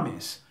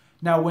promise.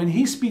 Now, when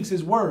he speaks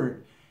his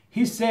word,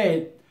 he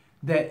said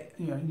that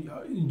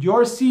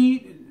your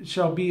seed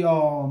shall be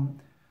I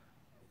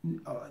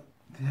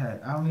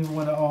don't even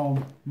want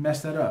to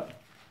mess that up.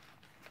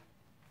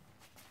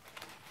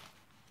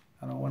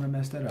 I don't want to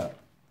mess that up.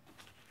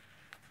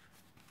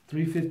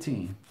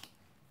 3:15.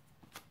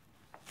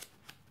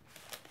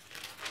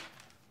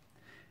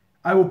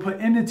 I will put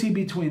enmity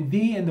between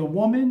thee and the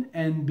woman,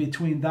 and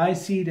between thy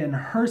seed and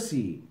her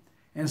seed.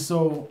 And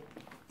so,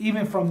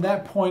 even from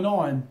that point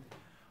on,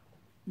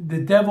 the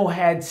devil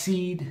had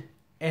seed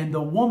and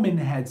the woman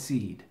had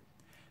seed.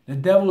 The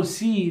devil's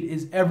seed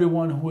is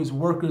everyone who is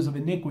workers of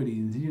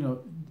iniquity.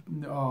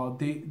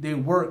 They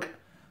work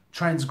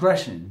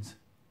transgressions.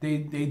 They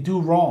do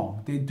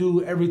wrong. They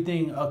do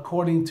everything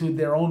according to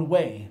their own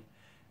way.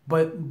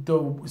 But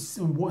the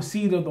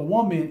seed of the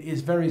woman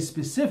is very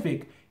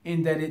specific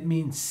in that it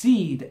means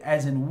seed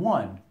as in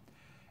one.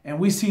 And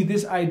we see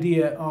this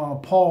idea,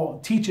 Paul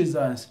teaches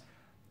us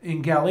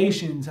in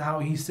Galatians how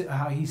he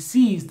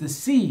sees the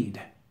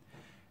seed,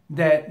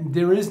 that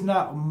there is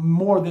not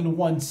more than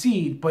one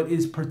seed, but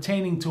is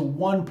pertaining to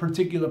one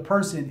particular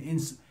person,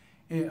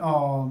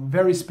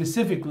 very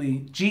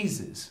specifically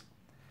Jesus.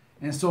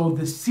 And so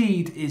the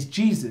seed is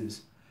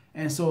Jesus.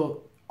 And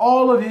so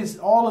all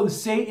of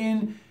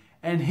Satan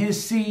and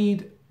his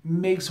seed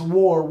makes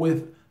war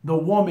with the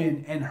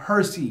woman and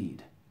her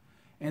seed.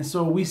 And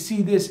so we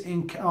see this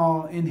in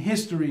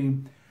history,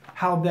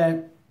 how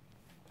that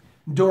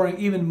during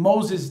even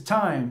Moses'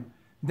 time,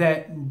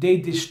 that they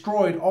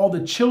destroyed all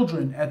the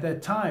children at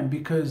that time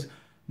because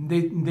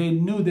they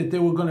knew that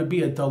there were going to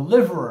be a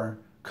deliverer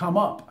come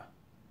up,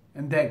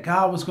 and that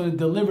God was going to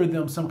deliver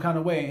them some kind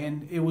of way,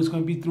 and it was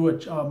going to be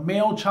through a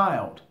male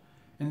child,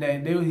 and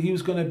that he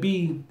was going to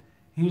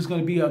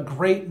be a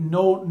great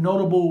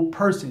notable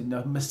person,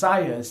 a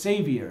Messiah, a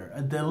Savior,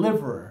 a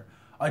deliverer,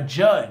 a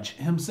judge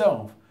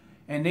himself.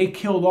 And they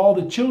killed all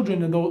the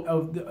children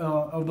of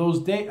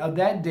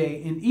that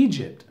day in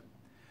Egypt.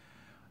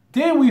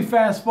 Then we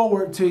fast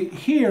forward to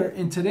here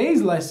in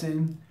today's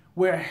lesson,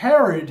 where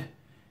Herod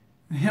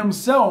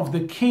himself,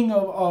 the king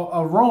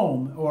of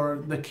Rome,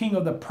 or the king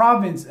of the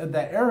province of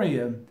that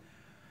area,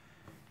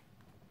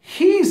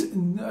 he's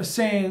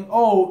saying,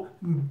 oh,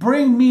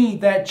 bring me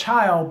that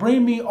child,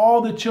 bring me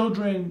all the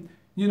children,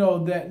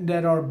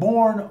 that are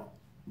born,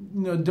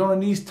 during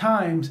these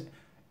times,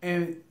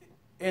 and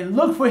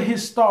look for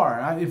his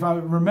star. If I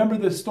remember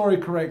the story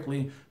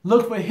correctly,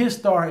 look for his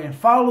star and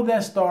follow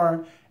that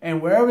star, and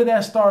wherever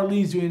that star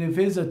leads you, and if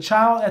there's a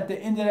child at the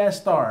end of that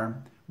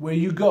star, where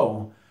you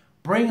go,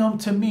 bring him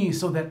to me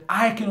so that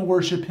I can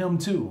worship him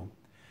too.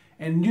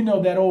 And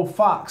that old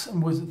fox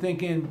was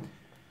thinking,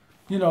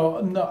 no,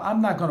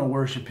 I'm not going to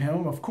worship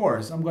him. Of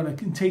course, I'm going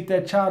to take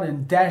that child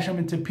and dash him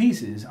into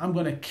pieces. I'm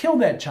going to kill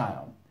that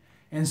child.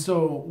 And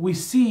so we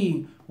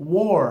see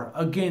war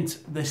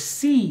against the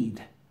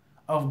seed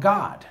of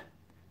God,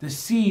 the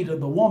seed of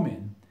the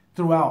woman,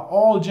 throughout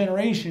all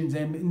generations.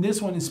 And in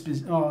this one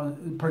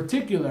in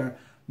particular,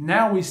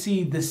 now we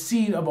see the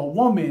seed of a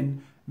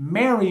woman,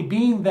 Mary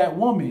being that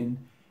woman,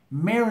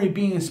 Mary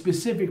being a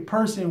specific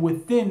person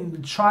within the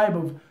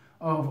tribe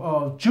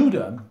of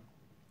Judah,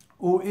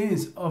 who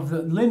is of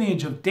the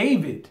lineage of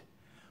David,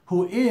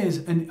 who is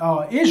an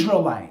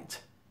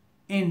Israelite,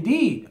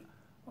 indeed,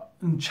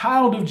 a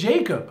child of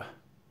Jacob.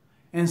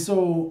 And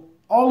so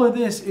all of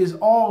this is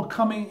all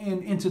coming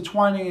in,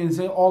 intertwining, is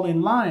all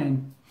in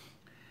line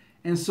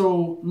And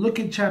so look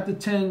at chapter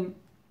 10,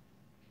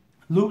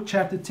 Luke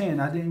chapter 10.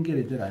 I didn't get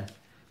it, did I?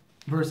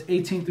 Verse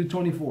 18 through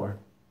 24.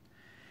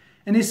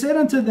 And he said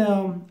unto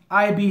them,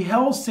 I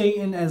beheld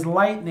Satan as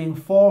lightning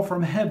fall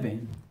from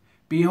heaven.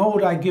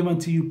 Behold, I give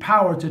unto you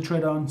power to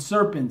tread on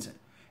serpents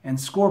and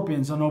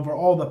scorpions, and over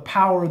all the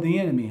power of the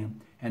enemy,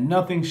 and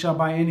nothing shall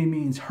by any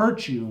means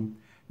hurt you.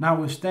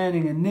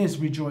 Notwithstanding in this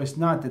rejoice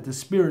not that the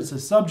spirits are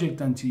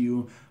subject unto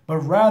you, but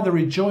rather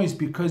rejoice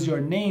because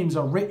your names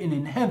are written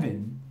in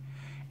heaven.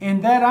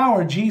 In that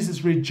hour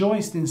Jesus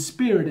rejoiced in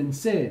spirit and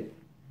said,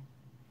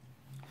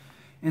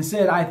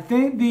 I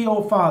thank thee,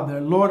 O Father,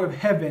 Lord of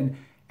heaven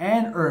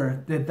and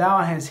earth, that thou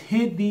hast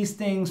hid these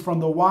things from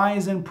the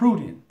wise and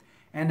prudent,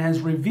 and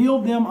hast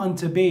revealed them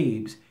unto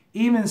babes.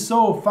 Even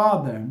so,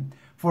 Father,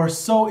 for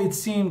so it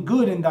seemed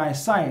good in thy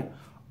sight.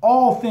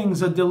 All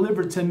things are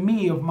delivered to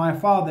me of my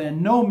Father,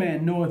 and no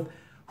man knoweth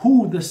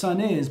who the Son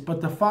is,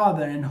 but the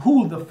Father, and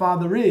who the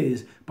Father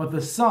is, but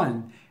the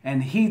Son,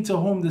 and he to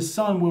whom the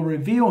Son will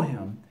reveal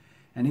him.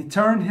 And he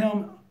turned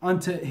him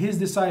unto his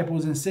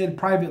disciples and said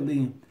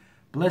privately,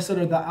 Blessed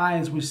are the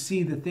eyes which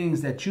see the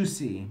things that you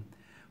see.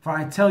 For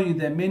I tell you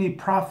that many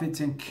prophets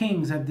and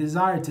kings have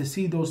desired to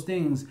see those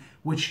things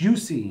which you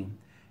see,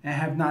 and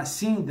have not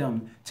seen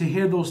them, to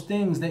hear those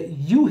things that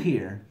you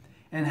hear,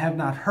 and have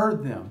not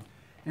heard them.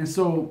 And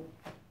so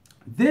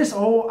this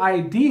whole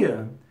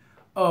idea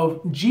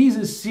of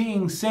Jesus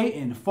seeing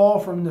Satan fall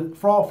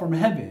from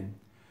heaven,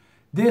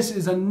 this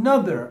is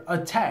another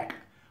attack.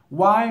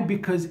 Why?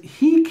 Because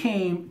he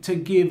came to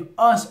give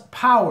us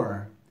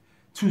power,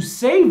 to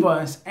save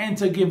us, and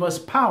to give us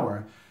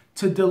power,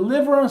 to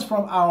deliver us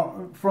from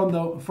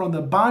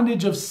the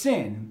bondage of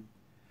sin,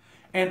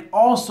 and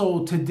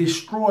also to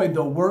destroy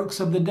the works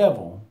of the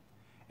devil.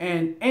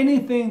 And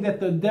anything that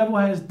the devil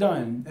has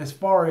done as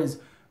far as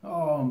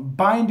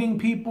binding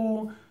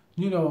people,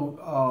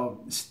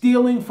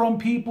 stealing from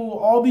people,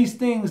 all these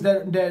things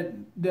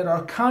that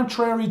are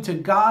contrary to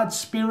God's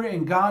spirit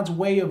and God's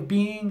way of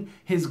being,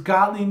 his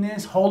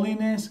godliness,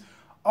 holiness,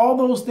 all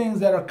those things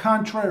that are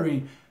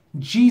contrary,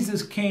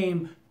 Jesus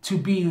came to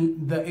be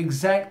the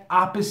exact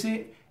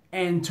opposite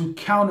and to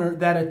counter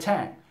that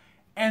attack.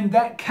 And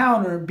that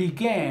counter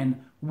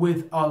began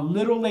with a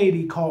little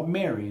lady called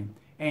Mary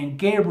and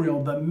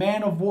Gabriel, the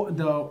man of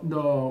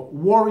the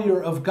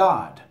warrior of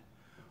God,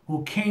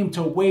 who came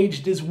to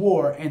wage this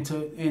war and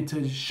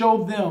to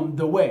show them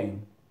the way.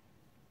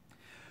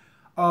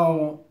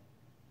 How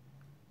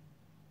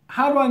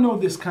do I know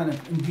these kind of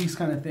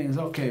things?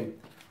 Okay,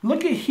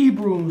 look at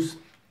Hebrews.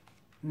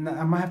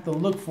 I might have to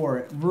look for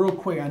it real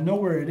quick. I know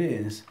where it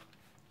is.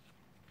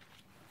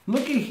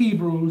 Look at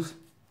Hebrews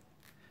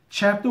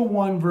chapter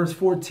 1, verse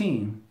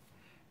 14.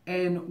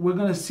 And we're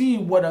going to see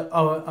what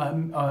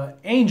an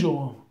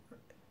angel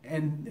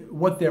and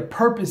what their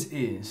purpose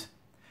is.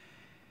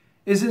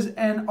 It says,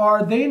 and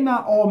are they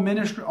not all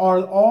ministering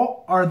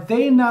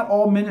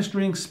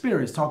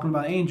spirits, talking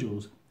about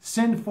angels,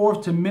 sent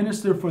forth to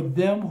minister for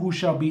them who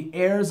shall be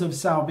heirs of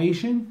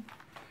salvation?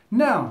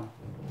 Now,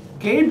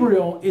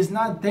 Gabriel is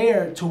not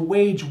there to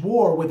wage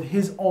war with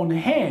his own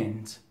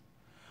hands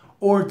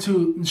or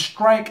to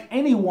strike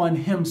anyone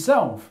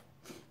himself.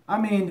 I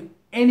mean,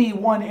 any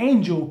one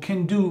angel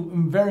can do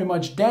very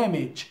much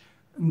damage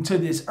to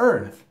this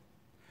earth.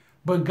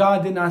 But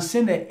God did not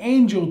send an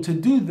angel to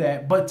do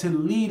that, but to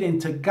lead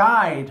and to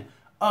guide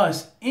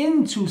us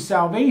into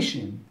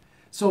salvation,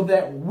 so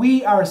that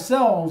we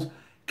ourselves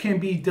can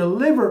be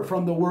delivered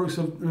from the works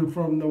of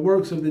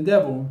the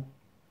devil,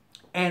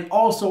 and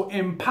also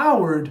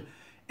empowered.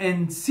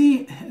 And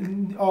see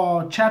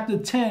chapter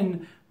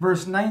 10,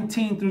 verse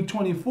 19 through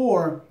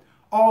 24,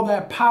 all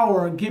that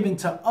power given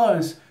to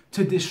us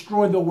to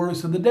destroy the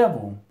works of the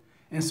devil.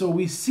 And so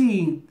we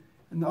see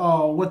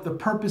what the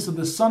purpose of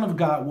the Son of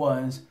God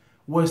was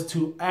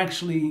to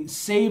actually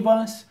save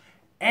us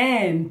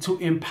and to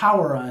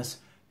empower us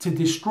to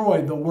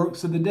destroy the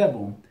works of the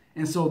devil.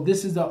 And so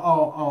this is a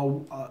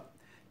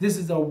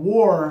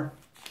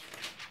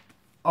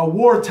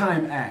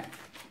wartime act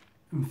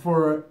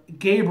for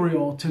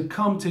Gabriel to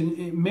come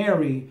to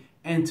Mary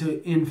and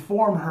to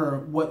inform her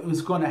what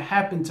was going to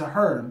happen to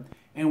her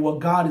and what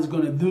God is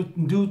going to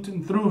do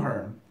through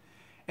her.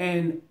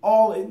 And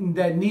all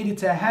that needed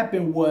to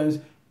happen was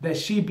that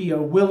she be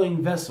a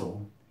willing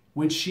vessel,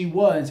 which she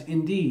was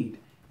indeed.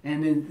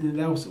 And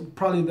that was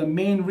probably the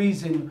main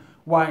reason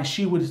why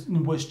she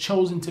was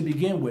chosen to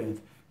begin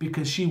with,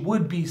 because she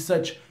would be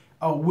such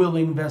a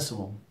willing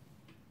vessel.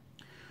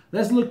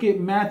 Let's look at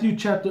Matthew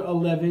chapter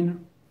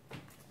 11.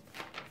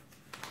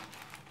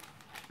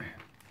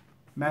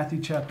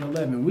 Matthew chapter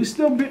 11. We're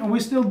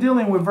still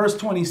dealing with verse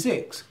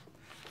 26.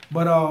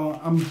 But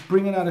I'm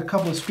bringing out a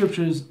couple of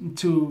scriptures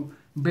to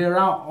bear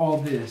out all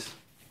this.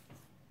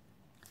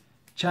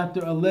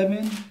 Chapter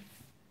 11,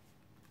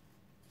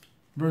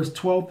 verse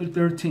 12 through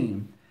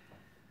 13.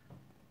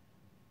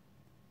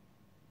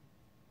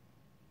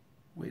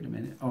 Wait a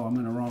minute. Oh, I'm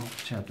in the wrong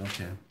chapter.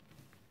 Okay.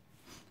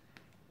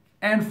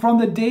 And from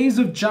the days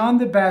of John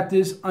the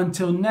Baptist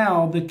until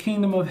now, the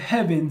kingdom of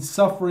heaven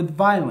suffereth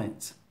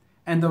violence,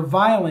 and the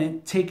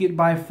violent take it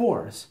by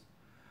force.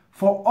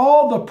 For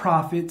all the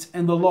prophets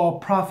and the law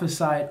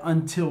prophesied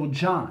until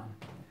John.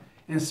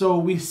 And so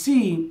we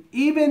see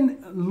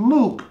even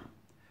Luke.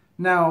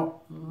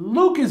 Now,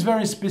 Luke is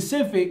very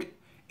specific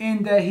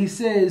in that he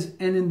says,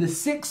 and in the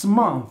 6th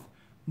month,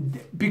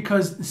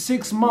 because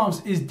 6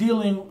 months is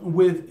dealing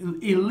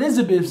with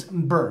Elizabeth's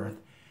birth,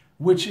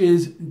 which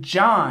is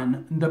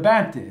John the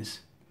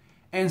Baptist.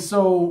 And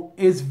so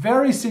it's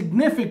very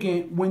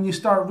significant when you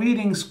start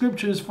reading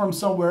scriptures from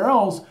somewhere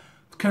else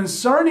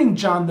concerning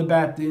John the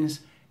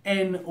Baptist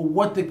and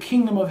what the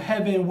kingdom of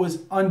heaven was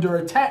under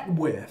attack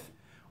with,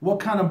 what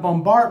kind of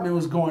bombardment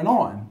was going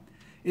on.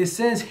 It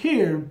says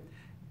here,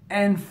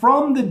 and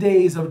from the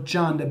days of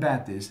John the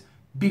Baptist,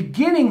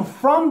 beginning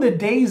from the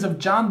days of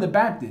John the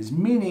Baptist,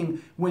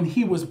 meaning when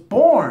he was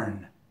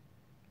born.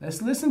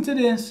 Let's listen to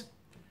this.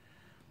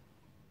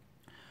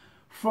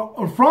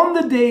 From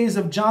the days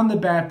of John the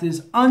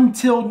Baptist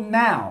until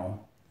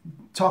now,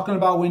 talking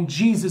about when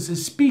Jesus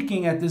is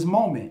speaking at this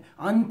moment,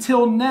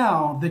 until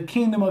now, the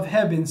kingdom of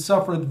heaven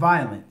suffereth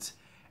violence,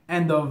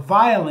 and the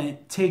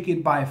violent take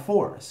it by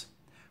force.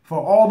 For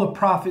all the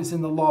prophets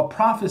in the law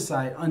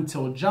prophesied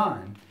until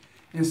John.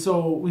 And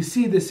so we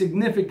see the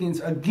significance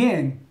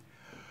again.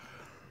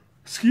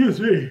 Excuse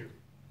me.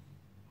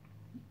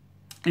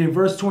 In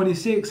verse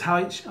 26,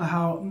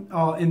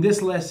 how in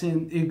this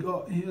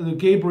lesson,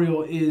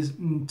 Gabriel is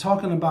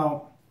talking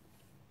about,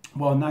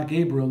 well, not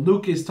Gabriel,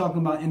 Luke is talking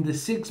about in the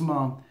 6th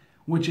month,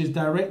 which is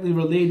directly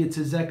related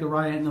to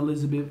Zechariah and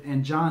Elizabeth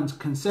and John's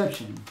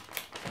conception.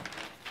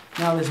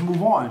 Now let's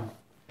move on.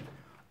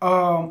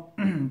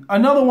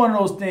 Another one of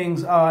those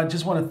things I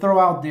just want to throw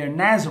out there,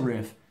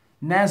 Nazareth.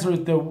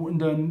 Nazareth,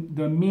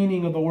 the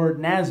meaning of the word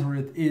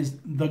Nazareth is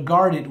the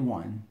guarded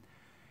one.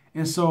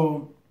 And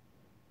so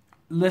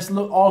let's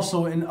look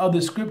also in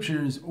other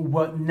scriptures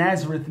what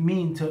Nazareth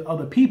means to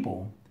other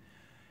people.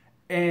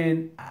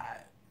 And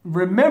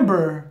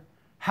remember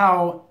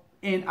how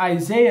in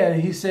Isaiah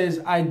he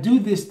says, I do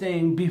this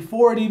thing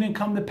before it even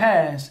come to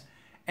pass.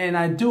 And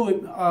I do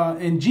it,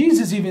 and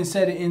Jesus even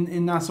said it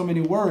in not so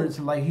many words,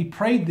 like he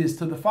prayed this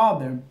to the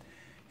Father.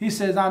 He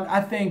says,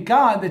 I thank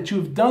God that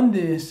you've done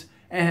this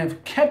and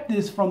have kept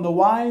this from the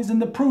wise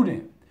and the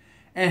prudent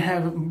and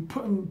have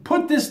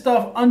put this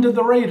stuff under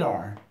the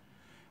radar.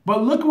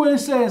 But look what it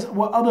says,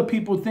 what other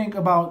people think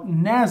about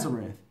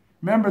Nazareth.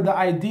 Remember the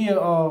idea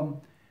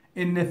of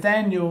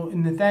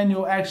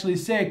Nathaniel actually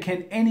said,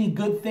 can any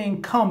good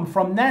thing come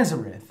from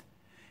Nazareth?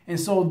 And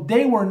so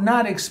they were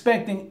not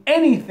expecting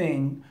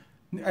anything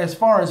as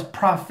far as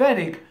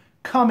prophetic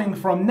coming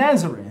from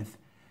Nazareth,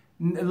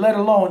 let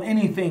alone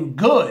anything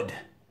good.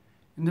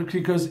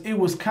 Because it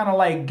was kind of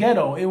like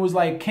ghetto. It was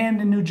like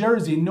Camden, New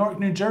Jersey, Newark,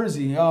 New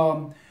Jersey,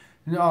 Chi-Town,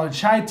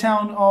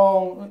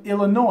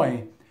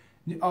 Illinois.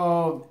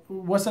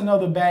 What's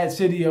another bad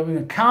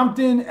city?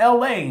 Compton,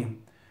 LA.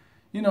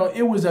 You know,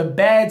 it was a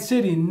bad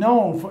city.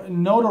 Known for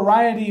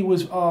notoriety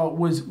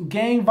was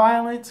gang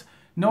violence.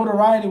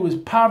 Notoriety was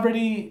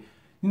poverty.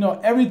 You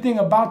know, everything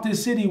about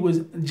this city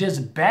was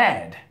just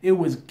bad. It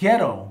was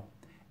ghetto,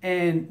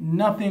 and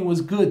nothing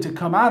was good to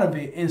come out of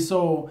it. And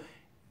so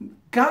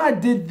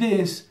God did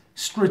this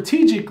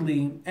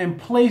strategically and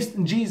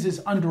placed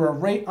Jesus under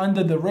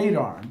the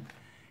radar.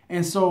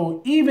 And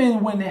so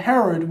even when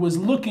Herod was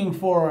looking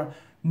for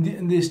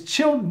this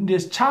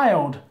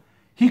child,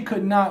 he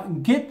could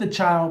not get the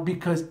child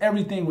because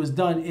everything was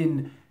done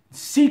in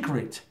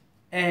secret.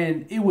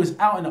 And it was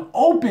out in the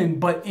open,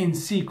 but in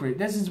secret.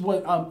 This is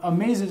what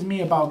amazes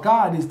me about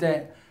God, is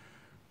that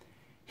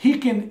he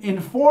can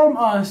inform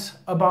us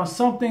about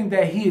something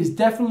that he is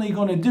definitely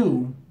going to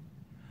do,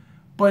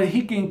 but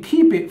he can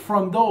keep it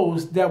from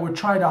those that would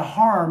try to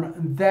harm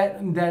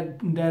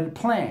that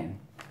plan.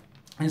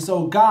 And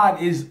so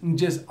God is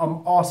just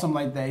awesome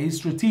like that. He's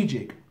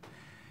strategic.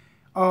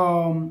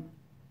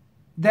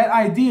 That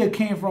idea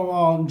came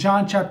from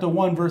John chapter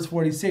 1, verse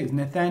 46.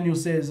 Nathaniel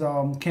says,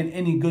 can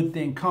any good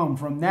thing come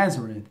from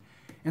Nazareth?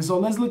 And so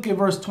let's look at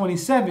verse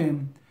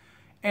 27.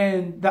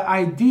 And the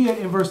idea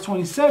in verse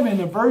 27,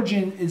 the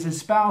virgin is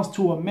espoused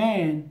to a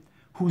man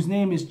whose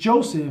name is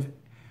Joseph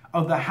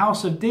of the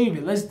house of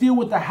David. Let's deal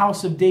with the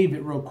house of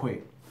David real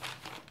quick.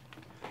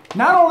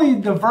 Not only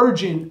the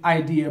virgin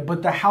idea,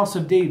 but the house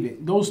of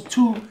David. Those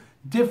two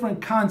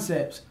different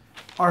concepts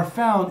are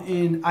found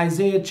in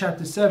Isaiah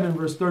chapter 7,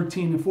 verse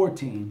 13 and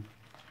 14.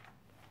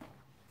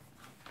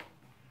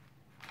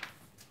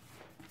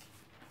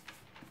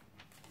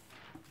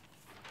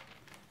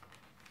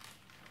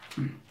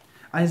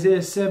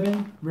 Isaiah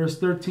 7, verse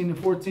 13 and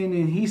 14.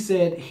 And he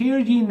said, hear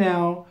ye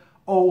now,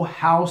 O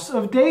house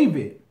of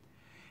David.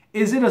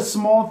 Is it a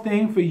small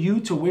thing for you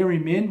to weary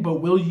men,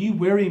 but will ye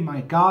weary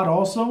my God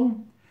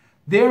also?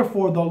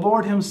 Therefore the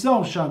Lord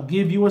himself shall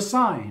give you a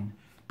sign.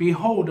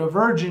 Behold, a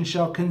virgin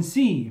shall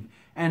conceive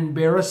and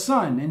bear a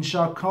son, and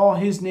shall call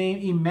his name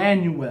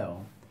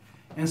Emmanuel.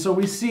 And so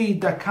we see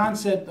the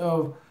concept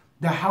of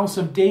the house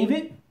of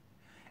David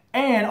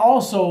and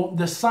also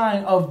the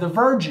sign of the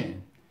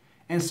virgin.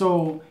 And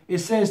so it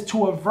says,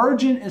 to a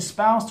virgin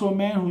espoused to a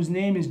man whose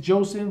name is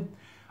Joseph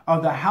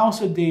of the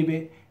house of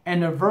David,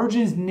 and the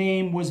virgin's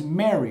name was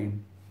Mary.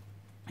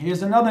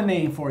 Here's another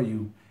name for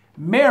you.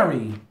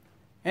 Mary.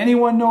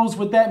 Anyone knows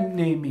what that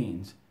name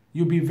means?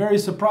 You'll be very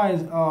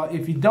surprised.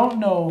 If you don't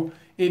know,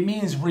 it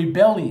means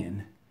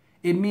rebellion.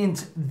 It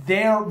means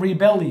their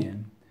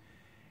rebellion.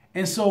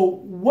 And so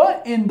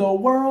what in the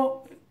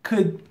world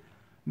could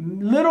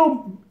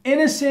little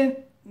innocent,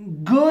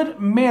 good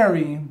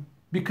Mary,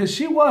 because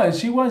she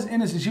was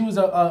innocent. She was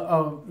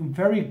a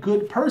very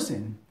good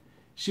person.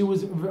 She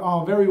was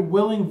a very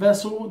willing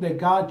vessel that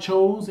God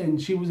chose,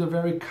 and she was a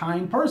very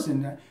kind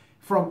person.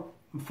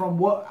 From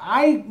what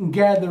I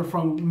gather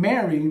from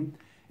Mary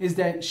is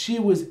that she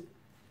was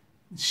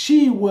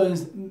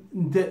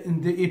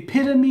the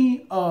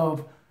epitome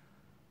of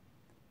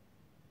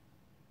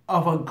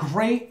a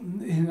great,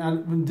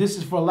 and this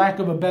is for lack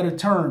of a better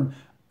term,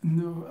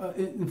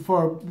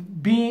 for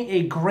being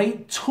a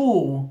great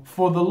tool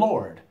for the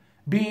Lord,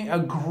 being a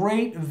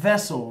great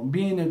vessel,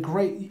 being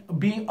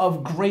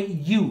of great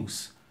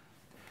use.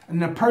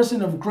 And a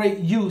person of great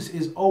use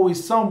is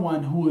always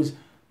someone who is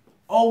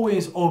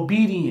always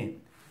obedient,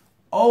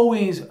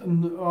 always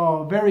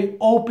very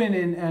open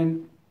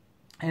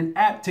and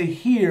apt to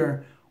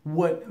hear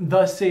what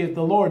thus saith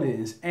the Lord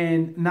is.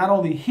 And not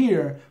only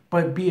hear,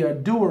 but be a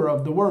doer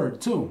of the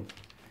word too.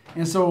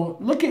 And so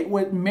look at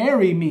what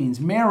Mary means.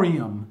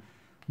 Miriam,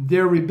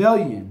 their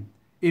rebellion.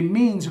 It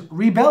means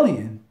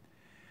rebellion.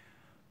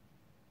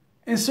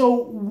 And so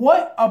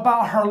what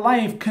about her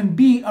life can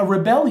be a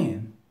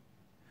rebellion?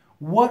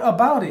 What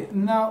about it?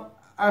 Now,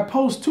 I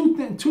pose two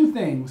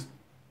things.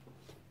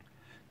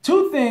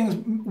 Two things,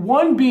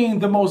 one being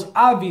the most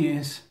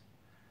obvious,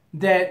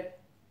 that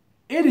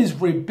it is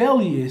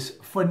rebellious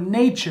for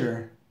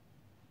nature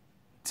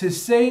to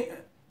say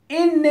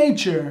in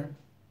nature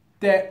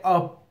that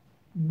a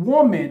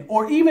woman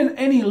or even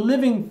any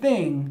living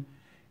thing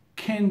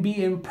can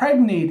be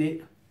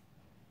impregnated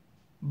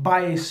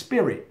by a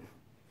spirit,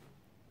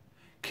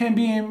 can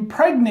be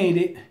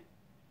impregnated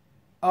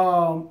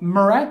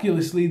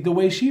miraculously the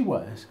way she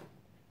was.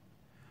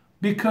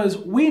 Because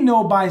we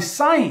know by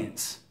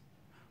science,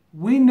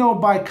 we know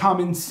by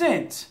common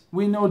sense,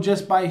 we know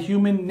just by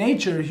human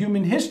nature,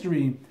 human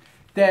history,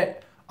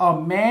 that a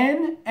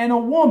man and a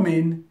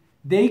woman,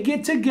 they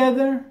get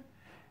together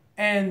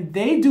and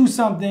they do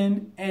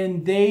something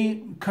and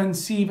they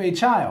conceive a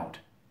child.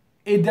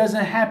 It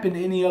doesn't happen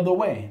any other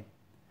way.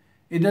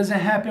 It doesn't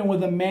happen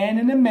with a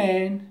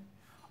man,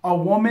 a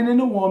woman and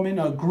a woman,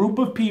 a group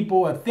of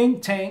people, a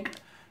think tank,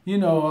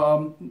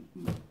 a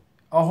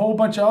whole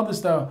bunch of other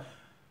stuff.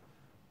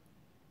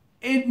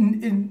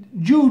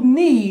 You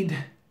need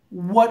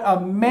what a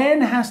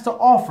man has to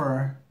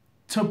offer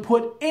to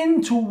put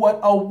into what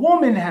a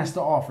woman has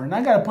to offer. And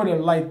I got to put it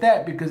like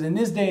that because in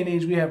this day and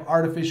age, we have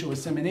artificial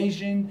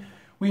insemination.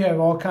 We have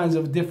all kinds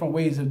of different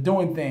ways of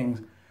doing things.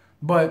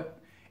 But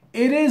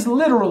it is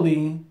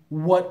literally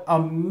what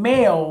a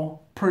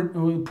male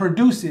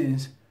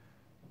produces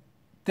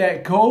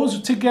that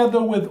goes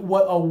together with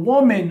what a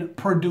woman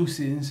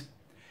produces.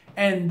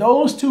 And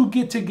those two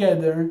get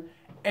together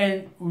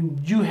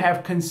and you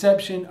have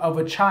conception of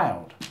a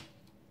child.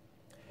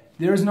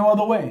 There is no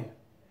other way.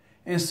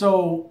 And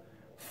so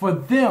for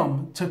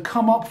them to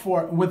come up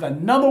with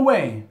another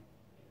way,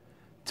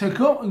 to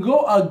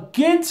go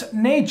against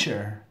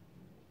nature,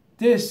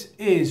 this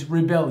is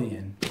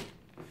rebellion.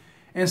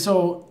 And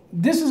so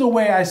this is a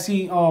way I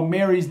see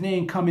Mary's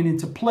name coming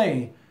into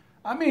play.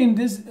 I mean,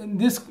 this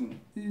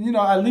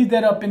I leave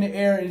that up in the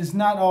air. It's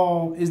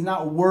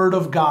not word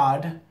of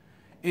God.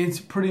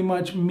 It's pretty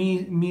much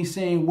me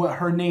saying what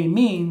her name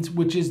means,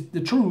 which is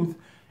the truth.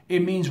 It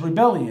means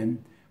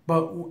rebellion.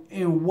 But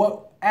in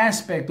what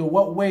aspect or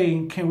what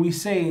way can we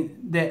say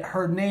that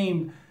her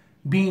name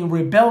being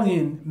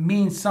rebellion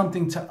means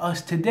something to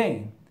us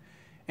today?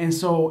 And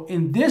so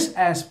in this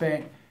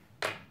aspect,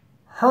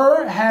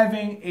 her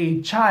having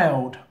a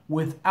child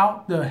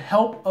without the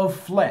help of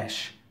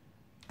flesh,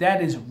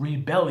 that is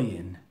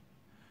rebellion.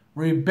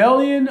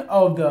 Rebellion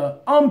of the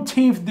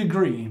umpteenth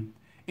degree.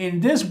 In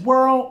this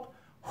world,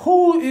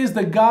 who is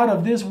the God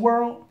of this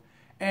world?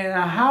 And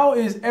how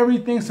is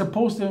everything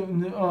supposed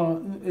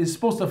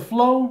to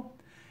flow?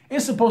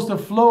 It's supposed to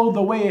flow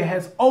the way it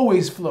has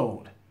always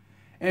flowed.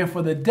 And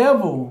for the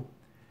devil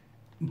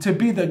to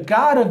be the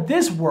God of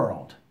this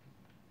world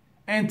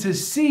and to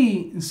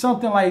see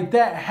something like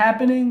that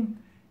happening,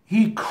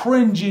 he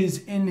cringes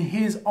in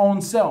his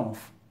own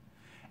self.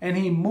 And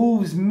he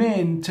moves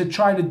men to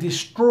try to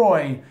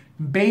destroy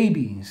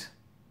babies.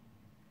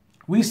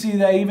 We see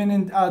that even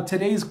in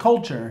today's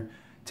culture.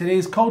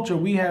 Today's culture,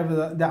 we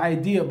have the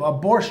idea of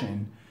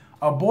abortion.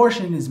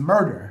 Abortion is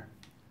murder.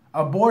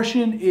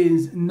 Abortion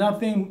is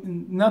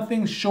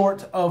nothing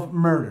short of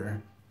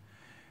murder.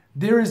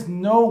 There is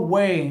no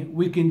way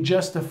we can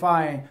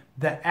justify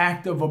the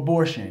act of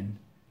abortion.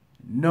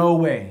 No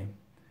way.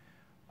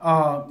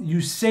 You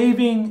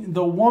saving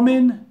the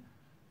woman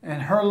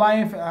and her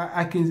life,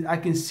 I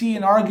can see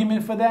an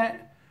argument for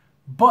that.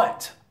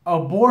 But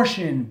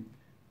abortion,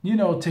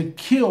 to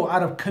kill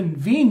out of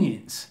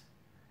convenience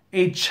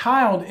a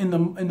child in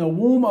the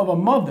womb of a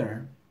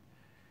mother,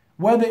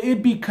 whether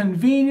it be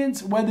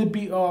convenience, whether it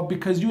be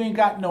because you ain't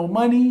got no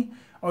money,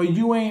 or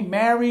you ain't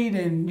married,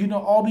 and you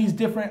know, all these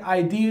different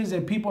ideas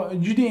that people,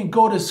 you didn't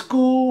go to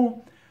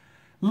school.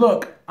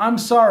 Look, I'm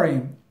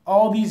sorry,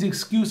 all these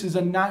excuses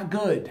are not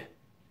good.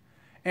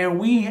 And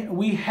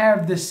we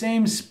have the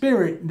same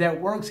spirit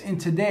that works in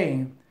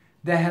today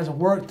that has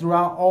worked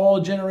throughout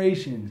all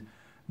generations.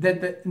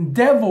 That the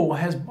devil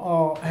has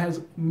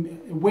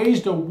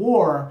waged a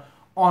war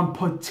on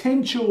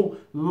potential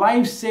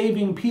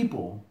life-saving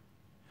people,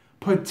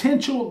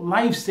 potential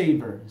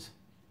lifesavers.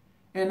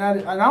 And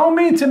I don't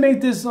mean to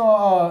make this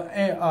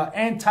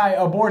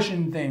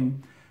anti-abortion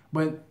thing,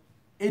 but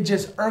it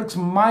just irks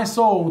my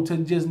soul to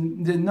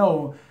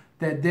know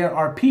that there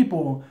are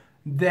people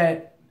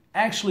that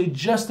actually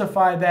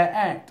justify that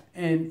act.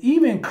 And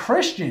even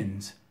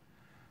Christians,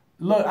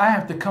 look, I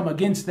have to come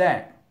against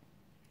that.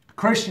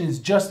 Christians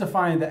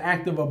justifying the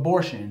act of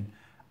abortion.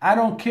 I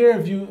don't care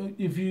if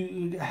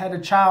you had a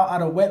child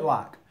out of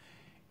wedlock.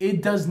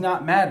 It does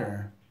not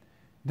matter.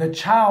 The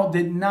child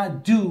did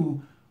not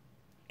do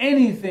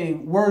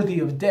anything worthy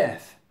of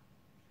death.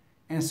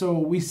 And so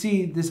we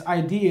see this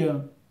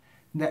idea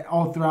that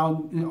all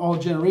throughout all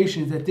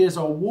generations, that there's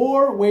a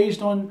war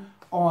waged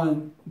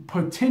on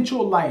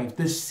potential life,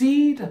 the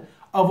seed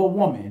of a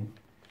woman.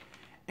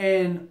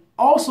 And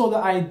also the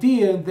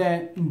idea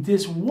that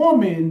this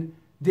woman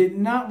did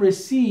not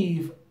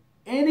receive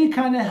any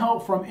kind of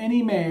help from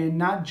any man,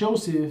 not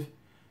Joseph,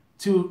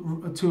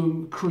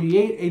 to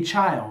create a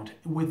child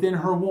within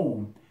her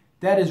womb.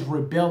 That is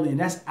rebellion.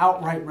 That's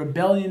outright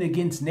rebellion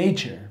against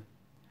nature.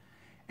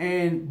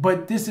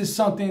 But this is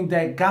something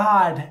that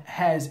God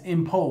has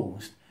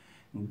imposed.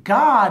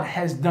 God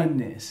has done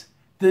this.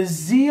 The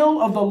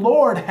zeal of the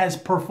Lord has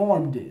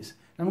performed this.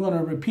 I'm going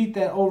to repeat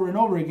that over and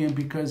over again,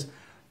 because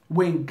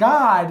when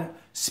God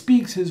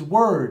speaks his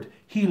word,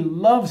 he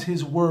loves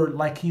his word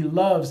like he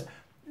loves,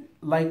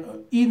 like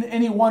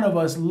any one of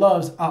us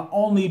loves our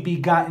only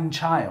begotten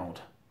child.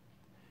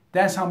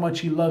 That's how much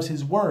he loves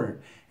his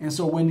word. And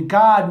so when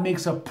God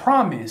makes a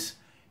promise,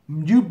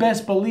 you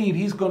best believe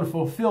he's going to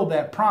fulfill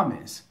that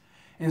promise.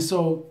 And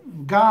so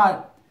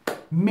God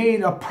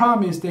made a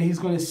promise that he's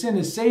going to send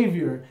a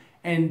savior.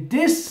 And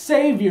this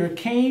savior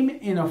came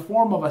in a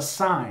form of a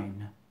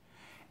sign.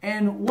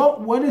 And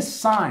what is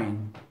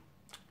sign?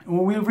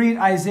 When we read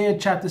Isaiah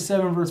chapter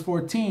 7, verse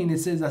 14, it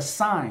says a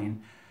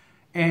sign.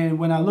 And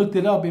when I looked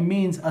it up, it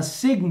means a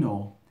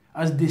signal,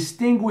 a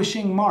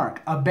distinguishing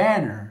mark, a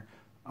banner,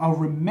 a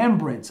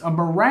remembrance, a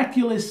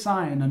miraculous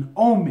sign, an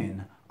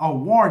omen, a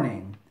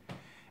warning.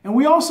 And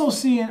we also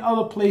see in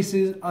other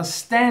places a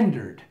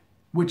standard,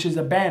 which is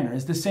a banner.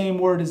 It's the same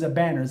word as a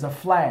banner. It's a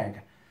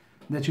flag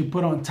that you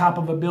put on top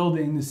of a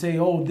building to say,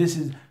 oh, this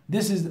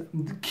is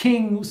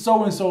King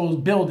so-and-so's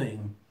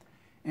building.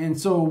 And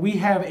so we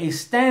have a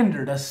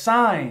standard, a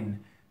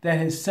sign that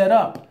is set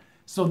up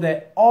so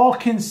that all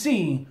can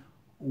see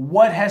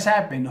what has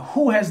happened,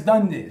 who has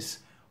done this,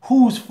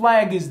 whose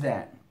flag is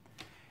that.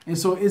 And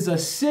so it's a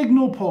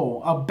signal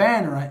pole, a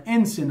banner, an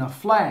ensign, a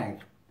flag.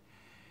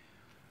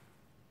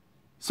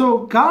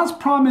 So God's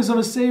promise of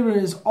a Savior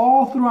is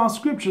all throughout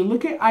Scripture.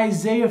 Look at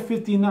Isaiah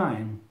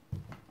 59.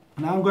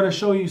 Now I'm going to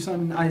show you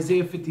something in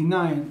Isaiah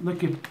 59.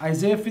 Look at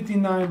Isaiah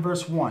 59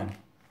 verse 1.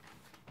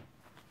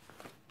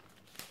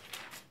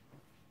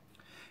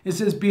 It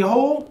says,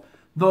 behold,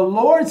 the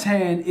Lord's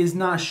hand is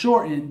not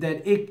shortened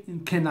that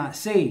it cannot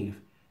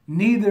save,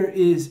 neither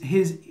is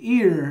his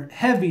ear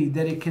heavy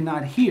that it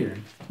cannot hear.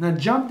 Now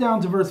jump down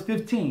to verse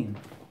 15,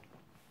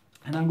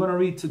 and I'm going to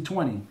read to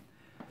 20.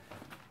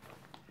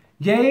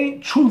 Yea,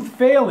 truth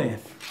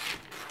faileth,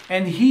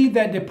 and he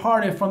that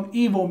departed from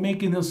evil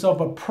making himself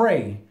a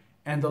prey.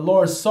 And the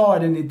Lord saw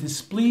it, and it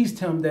displeased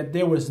him that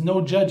there was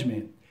no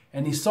judgment.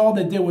 And he saw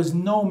that there was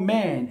no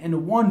man,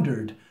 and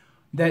wondered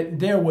that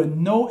there was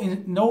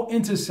no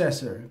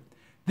intercessor.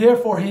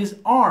 Therefore his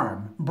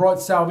arm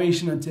brought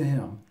salvation unto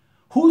him.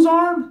 Whose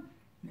arm?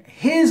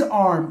 His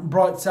arm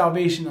brought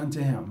salvation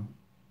unto him.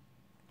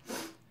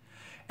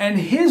 And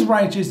his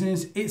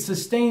righteousness, it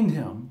sustained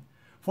him.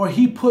 For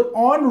he put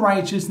on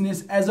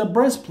righteousness as a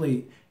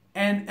breastplate,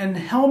 and an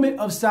helmet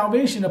of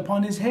salvation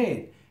upon his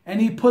head.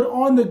 And he put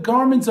on the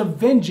garments of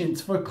vengeance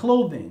for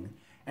clothing,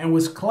 and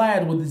was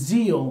clad with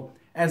zeal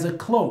as a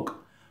cloak.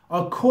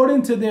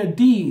 According to their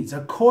deeds,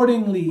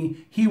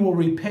 accordingly he will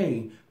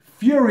repay.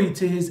 Fury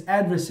to his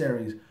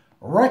adversaries,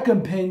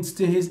 recompense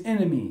to his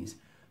enemies.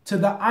 To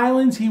the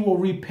islands he will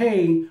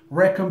repay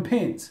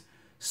recompense.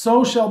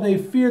 So shall they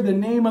fear the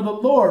name of the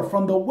Lord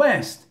from the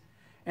west,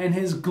 and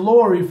his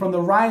glory from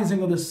the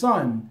rising of the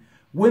sun.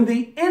 When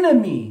the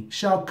enemy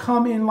shall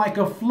come in like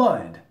a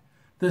flood,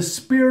 the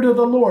Spirit of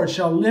the Lord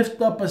shall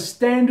lift up a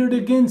standard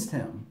against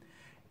him,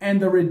 and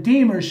the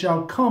Redeemer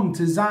shall come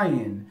to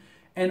Zion.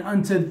 And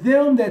unto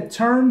them that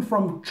turn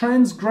from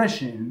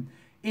transgression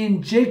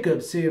in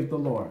Jacob, saith the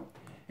Lord.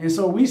 And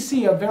so we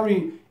see a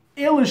very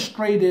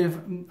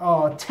illustrative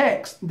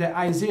text that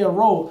Isaiah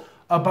wrote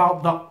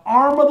about the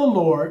arm of the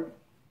Lord,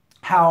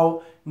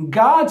 how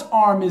God's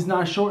arm is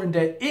not shortened,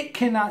 that it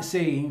cannot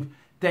save,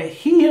 that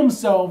he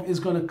himself is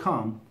going to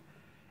come.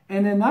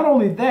 And then not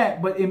only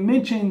that, but it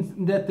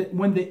mentions that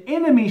when the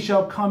enemy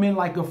shall come in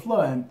like a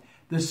flood,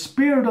 the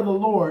Spirit of the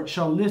Lord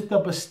shall lift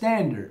up a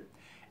standard.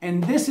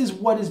 And this is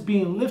what is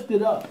being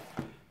lifted up,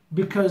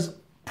 because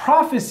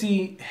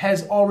prophecy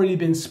has already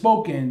been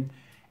spoken,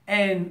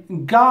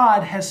 and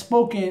God has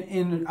spoken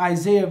in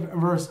Isaiah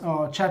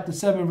chapter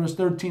 7, verse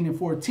 13 and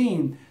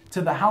 14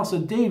 to the house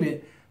of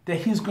David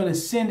that he's going to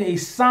send a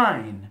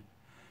sign.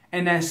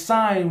 And that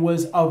sign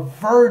was a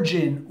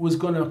virgin was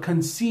going to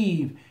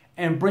conceive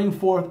and bring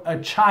forth a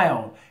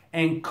child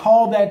and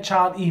call that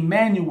child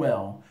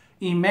Emmanuel.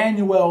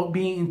 Emmanuel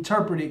being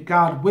interpreted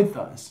God with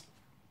us.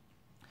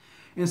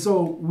 And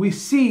so we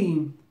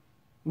see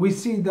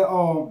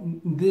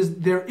that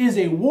there is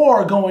a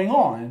war going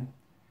on.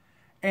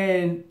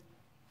 And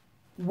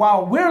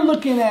while we're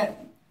looking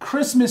at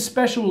Christmas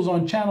specials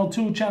on Channel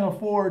 2, Channel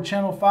 4,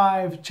 Channel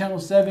 5, Channel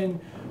 7,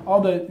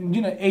 all the,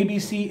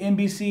 ABC,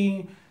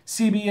 NBC,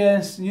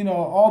 CBS,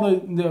 all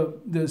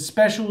the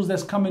specials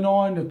that's coming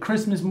on, the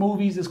Christmas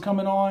movies that's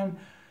coming on,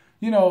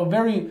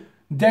 very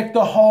deck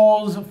the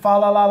halls, fa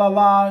la la la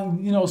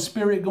la,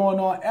 spirit going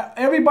on.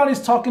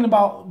 Everybody's talking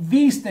about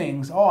these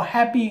things, all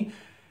happy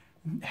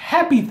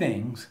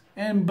things.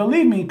 And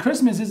believe me,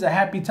 Christmas is a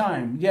happy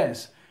time.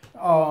 Yes.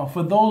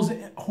 For those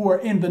who are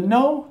in the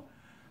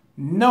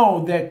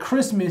know that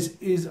Christmas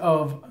is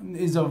of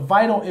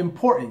vital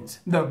importance.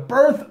 The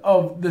birth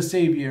of the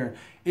Savior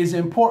is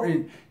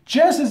important,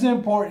 just as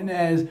important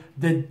as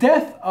the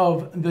death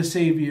of the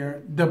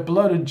Savior, the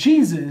blood of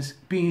Jesus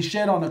being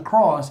shed on the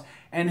cross,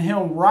 and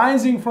him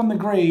rising from the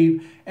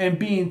grave and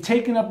being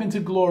taken up into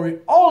glory.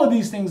 All of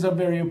these things are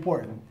very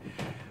important.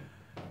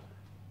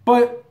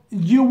 But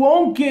you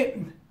won't get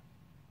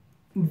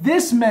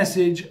this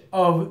message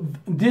of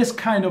this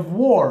kind of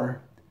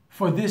war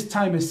for this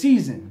time of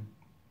season.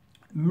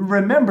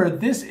 Remember,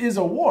 this is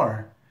a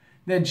war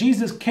that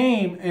Jesus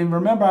came, and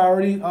remember I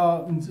already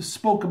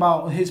spoke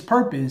about his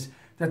purpose,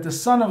 that the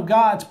Son of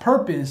God's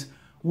purpose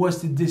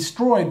was to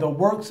destroy the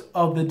works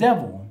of the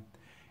devil,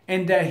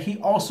 and that he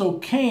also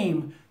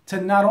came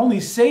to not only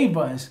save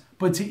us,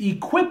 but to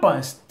equip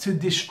us to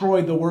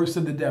destroy the works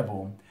of the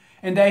devil.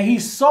 And that he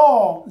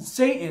saw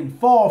Satan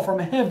fall from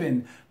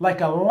heaven like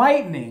a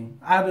lightning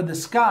out of the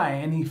sky,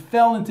 and he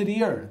fell into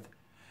the earth.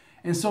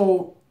 And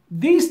so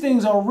these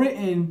things are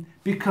written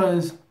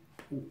because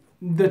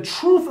the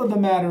truth of the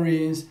matter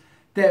is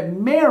that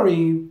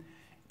Mary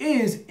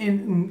is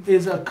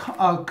a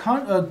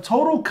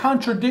total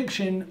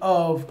contradiction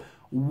of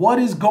what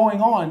is going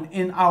on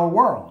in our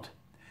world.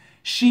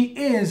 She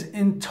is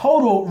in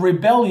total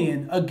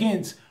rebellion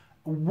against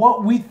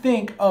what we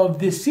think of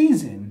this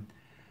season.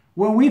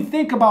 When we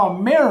think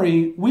about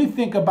Mary, we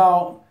think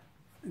about,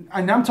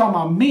 and I'm talking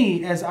about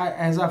me as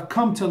I've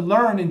come to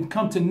learn and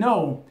come to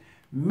know,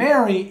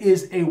 Mary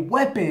is a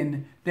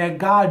weapon that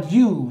God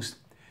used.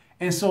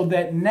 And so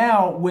that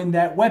now when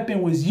that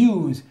weapon was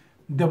used,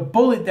 the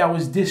bullet that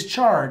was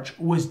discharged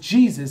was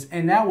Jesus.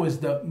 And that was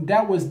the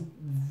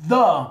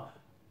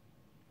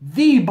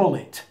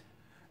bullet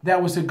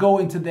that was to go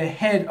into the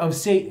head of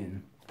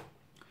Satan.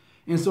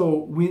 And so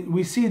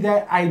we see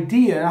that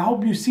idea. And I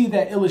hope you see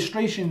that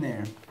illustration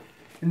there.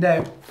 And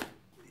that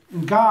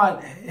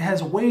God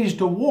has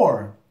waged a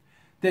war.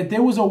 That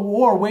there was a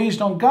war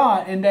waged on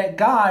God, and that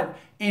God,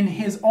 in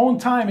his own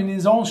time, in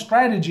his own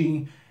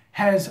strategy,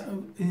 has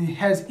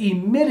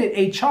emitted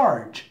a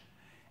charge.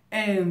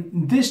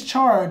 And this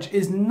charge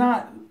is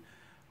not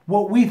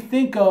what we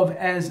think of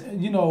as,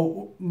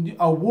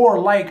 a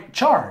warlike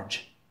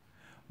charge.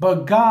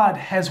 But God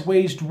has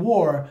waged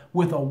war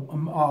with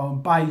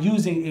by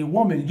using a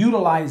woman,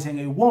 utilizing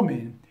a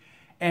woman.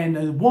 And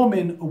the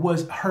woman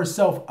was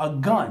herself a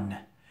gun.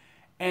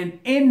 And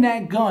in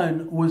that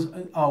gun was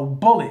a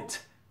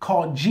bullet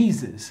called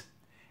Jesus.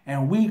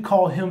 And we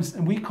call him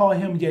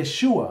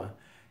Yeshua.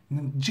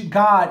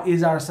 God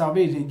is our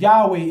salvation.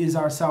 Yahweh is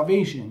our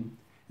salvation.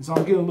 And so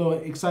I'll get a little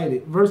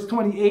excited. Verse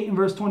 28 and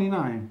verse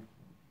 29.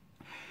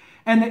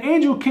 And the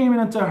angel came in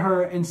unto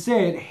her and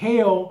said,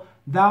 Hail,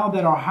 thou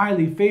that art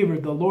highly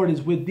favored, the Lord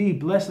is with thee.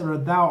 Blessed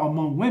art thou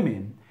among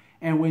women.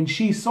 And when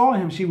she saw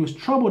him, she was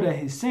troubled at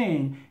his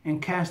saying,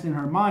 and cast in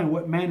her mind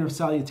what manner of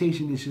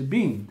salutation this should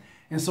be.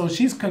 And so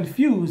she's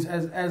confused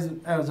as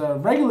a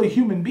regular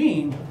human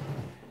being.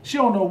 She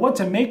don't know what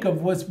to make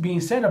of what's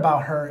being said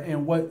about her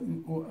and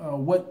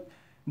what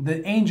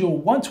the angel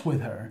wants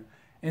with her.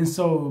 And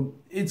so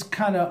it's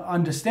kind of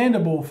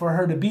understandable for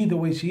her to be the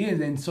way she is.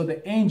 And so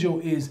the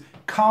angel is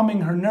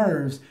calming her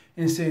nerves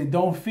and saying,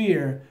 don't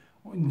fear.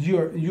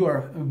 You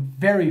are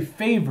very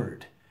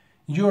favored.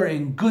 You're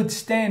in good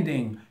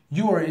standing.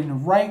 You are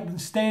in right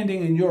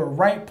standing in your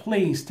right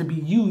place to be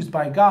used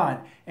by God.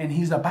 And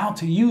he's about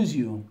to use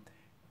you.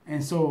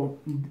 And so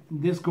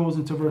this goes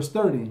into verse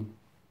 30.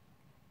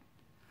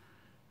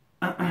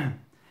 And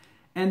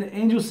the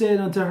angel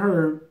said unto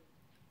her,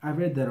 I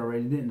read that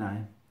already, didn't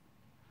I?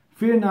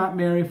 Fear not,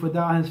 Mary, for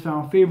thou hast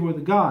found favor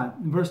with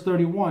God. In verse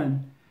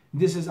 31,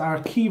 this is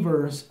our key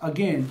verse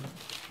again.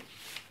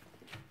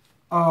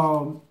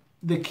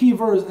 The key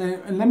verse,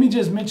 and let me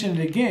just mention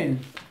it again.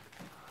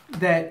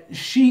 that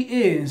she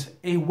is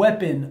a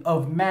weapon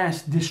of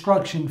mass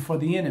destruction for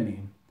the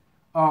enemy.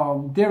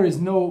 There is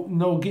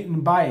no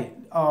getting by it.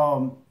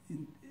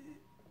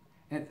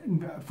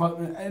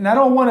 And I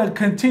don't want to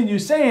continue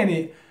saying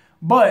it,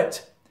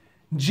 but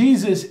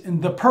Jesus,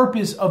 the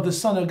purpose of the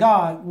Son of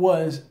God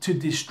was to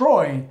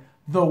destroy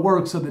the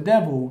works of the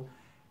devil.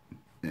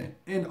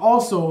 And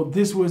also,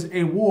 this was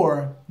a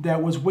war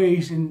that was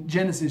waged in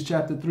Genesis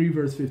chapter 3,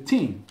 verse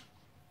 15.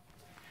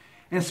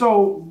 And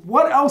so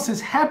what else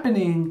is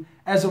happening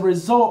as a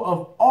result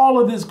of all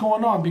of this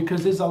going on?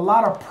 Because there's a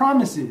lot of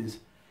promises.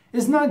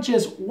 It's not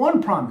just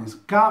one promise.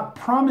 God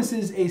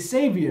promises a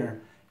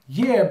Savior.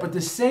 Yeah, but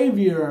the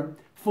Savior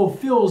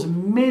fulfills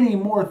many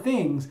more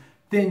things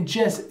than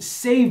just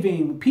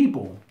saving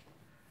people.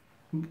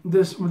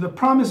 The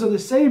promise of the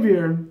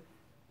Savior,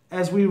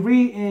 as we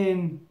read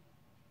in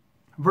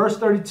verse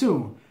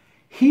 32,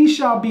 he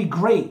shall be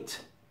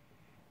great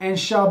and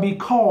shall be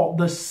called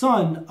the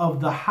Son of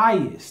the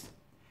Highest.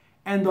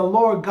 And the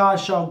Lord God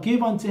shall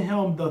give unto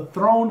him the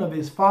throne of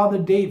his father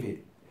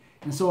David.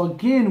 And so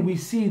again, we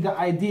see the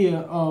idea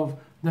of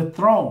the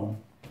throne.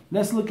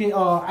 Let's look at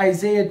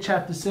Isaiah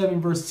chapter 7,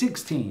 verse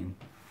 16.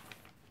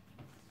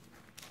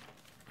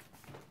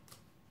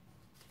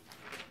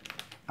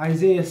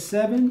 Isaiah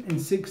 7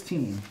 and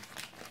 16.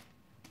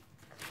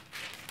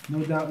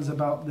 No doubt is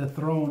about the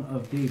throne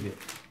of David.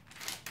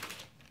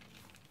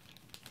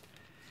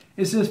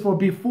 It says, for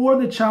before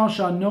the child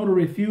shall know to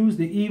refuse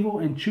the evil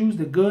and choose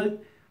the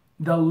good,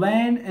 the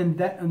land and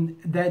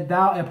that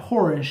thou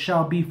abhorrest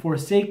shall be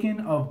forsaken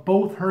of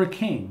both her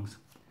kings.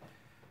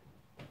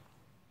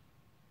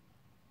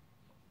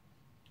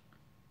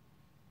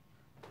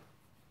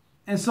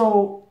 And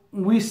so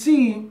we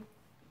see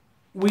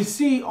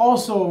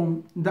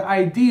also the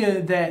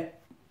idea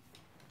that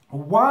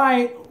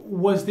why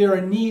was there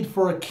a need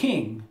for a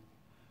king?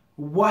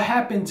 What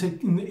happened to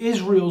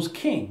Israel's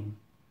king?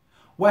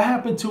 What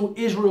happened to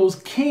Israel's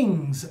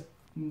kings?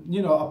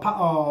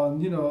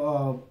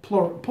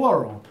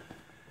 Plural.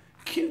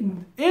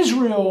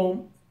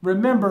 Israel,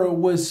 remember,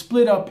 was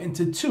split up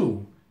into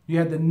two. You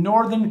had the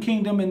northern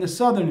kingdom and the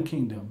southern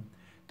kingdom.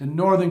 The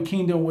northern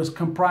kingdom was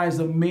comprised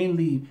of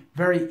mainly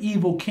very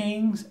evil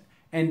kings,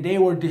 and they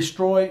were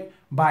destroyed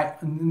by,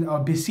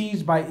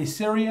 besieged by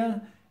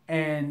Assyria,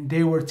 and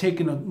they were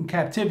taken in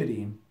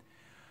captivity.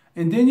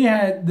 And then you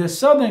had the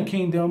southern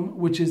kingdom,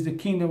 which is the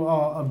kingdom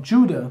of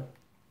Judah.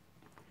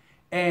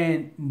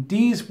 And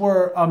these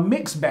were a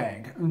mixed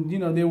bag.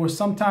 There were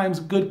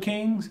sometimes good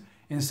kings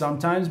and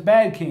sometimes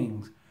bad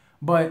kings.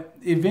 But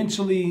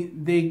eventually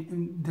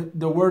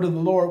the word of the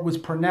Lord was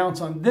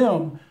pronounced on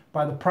them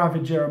by the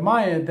prophet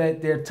Jeremiah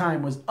that their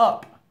time was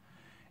up.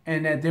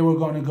 And that they were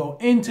going to go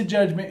into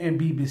judgment and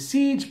be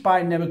besieged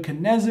by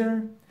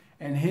Nebuchadnezzar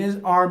and his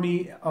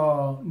army,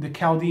 the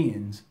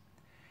Chaldeans.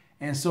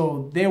 And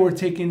so they were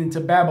taken into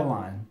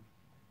Babylon.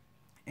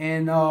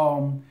 And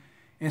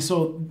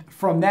so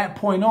from that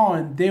point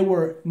on, they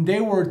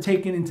were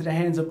taken into the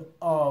hands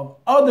of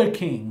other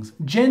kings,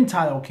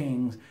 Gentile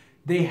kings.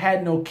 They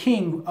had no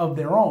king of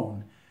their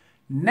own.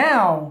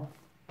 Now,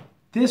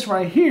 this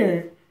right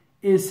here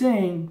is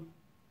saying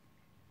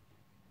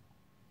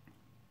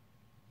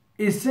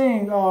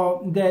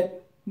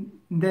that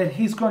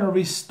he's going to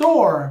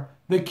restore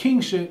the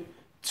kingship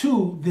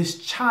to this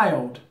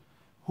child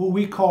who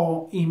we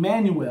call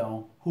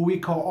Emmanuel, who we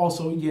call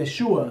also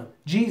Yeshua,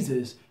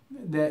 Jesus,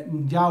 that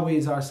Yahweh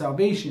is our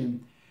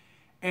salvation.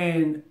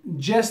 And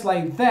just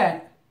like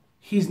that,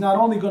 he's not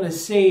only going to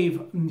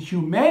save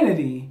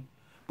humanity,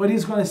 but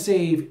he's going to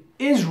save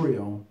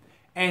Israel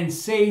and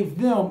save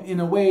them in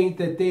a way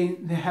that they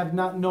have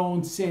not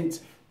known since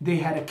they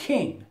had a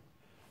king.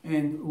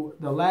 And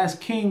the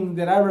last king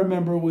that I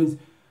remember was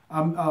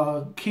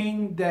a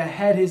king that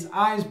had his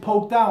eyes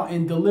poked out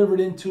and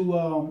delivered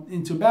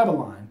into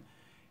Babylon.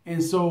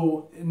 And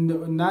so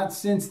not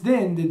since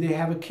then did they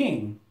have a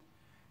king.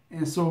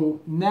 And so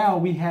now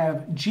we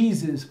have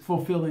Jesus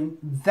fulfilling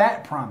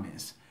that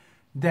promise,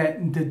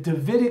 that the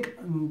Davidic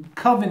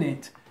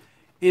covenant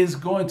is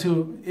going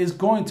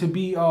to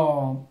be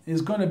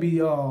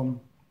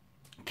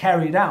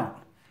carried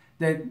out.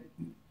 That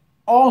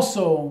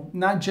also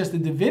not just the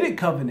Davidic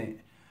covenant,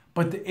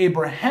 but the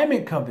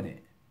Abrahamic covenant.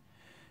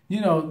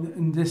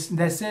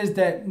 That says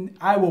that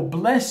I will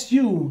bless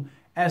you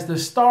as the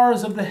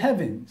stars of the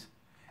heavens,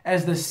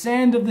 as the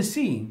sand of the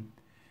sea.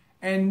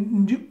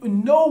 And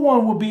no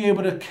one will be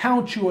able to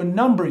count you or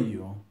number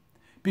you,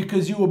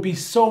 because you will be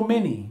so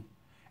many,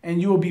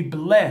 and you will be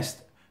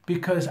blessed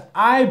because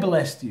I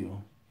blessed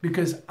you,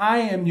 because I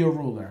am your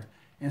ruler.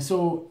 And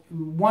so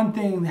one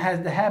thing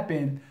has to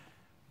happen.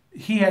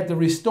 He had to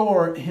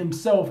restore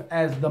himself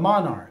as the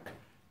monarch,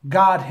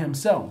 God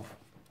himself.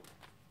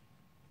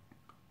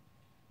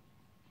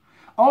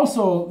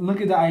 Also,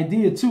 look at the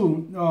idea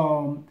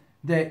too,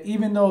 that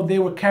even though they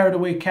were carried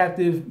away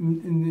captive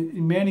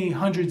many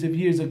hundreds of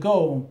years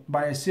ago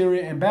by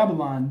Assyria and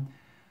Babylon,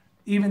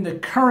 even the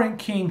current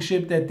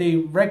kingship that they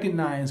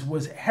recognized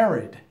was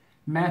Herod.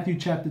 Matthew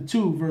chapter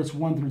 2, verse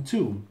 1 through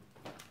 2.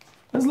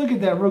 Let's look at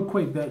that real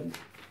quick.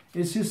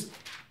 It's just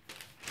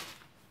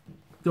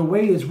the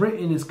way it's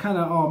written is kind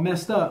of all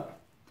messed up.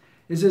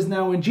 It says,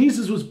 now when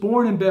Jesus was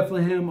born in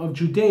Bethlehem of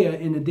Judea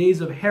in the days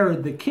of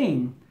Herod the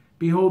king,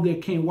 behold, there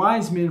came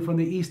wise men from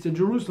the east of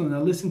Jerusalem.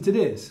 Now listen to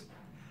this.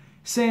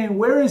 Saying,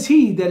 where is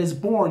he that is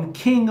born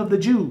King of the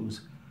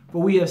Jews?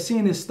 For we have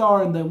seen his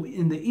star in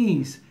the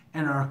east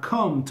and are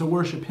come to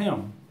worship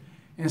him.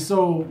 And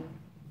so,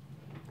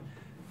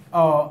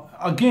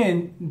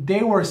 again,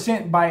 they were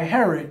sent by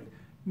Herod,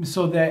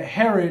 so that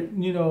Herod,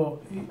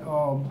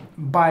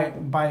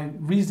 by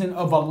reason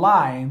of a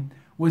lie,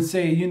 would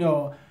say,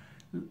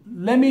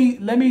 let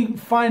me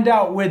find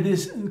out where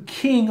this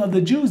King of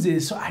the Jews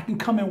is, so I can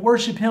come and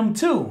worship him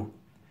too.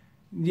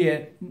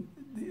 Yet,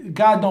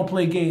 God don't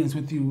play games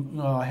with you,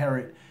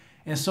 Herod.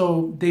 And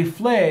so they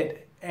fled,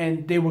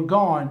 and they were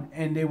gone,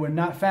 and they were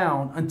not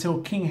found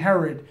until King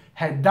Herod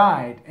had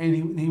died,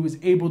 and he was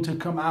able to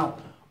come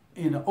out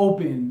in the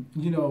open,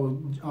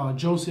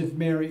 Joseph,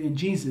 Mary, and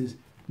Jesus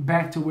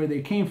back to where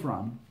they came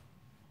from.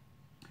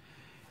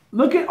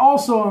 Look at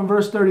also in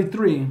verse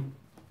 33.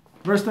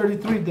 Verse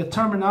 33, the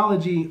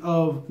terminology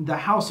of the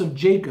house of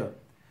Jacob.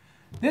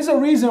 There's a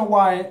reason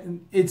why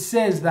it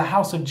says the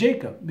house of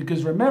Jacob,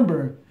 because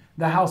remember,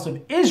 the house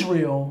of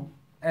Israel,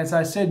 as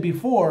I said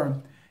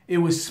before, it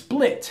was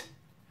split.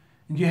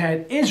 You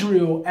had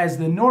Israel as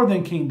the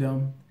northern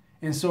kingdom,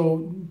 and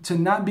so to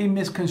not be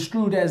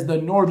misconstrued as the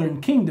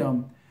northern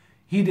kingdom,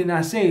 he did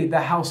not say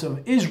the house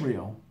of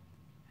Israel.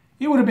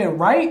 He would have been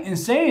right in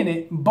saying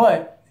it,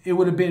 but it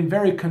would have been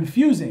very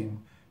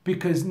confusing,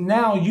 because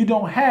now you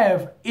don't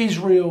have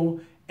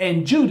Israel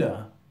and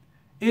Judah.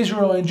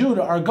 Israel and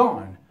Judah are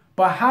gone.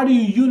 But how do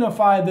you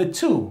unify the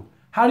two?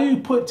 How do you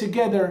put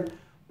together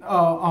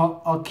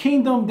a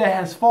kingdom that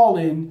has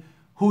fallen,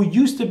 who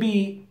used to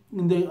be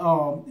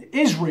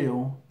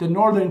Israel, the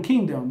northern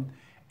kingdom,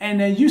 and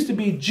there used to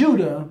be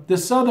Judah, the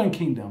southern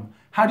kingdom?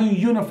 How do you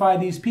unify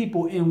these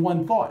people in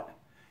one thought?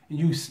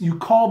 You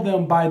call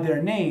them by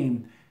their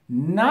name,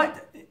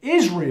 not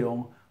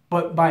Israel,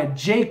 but by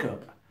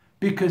Jacob.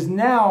 Because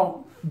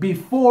now,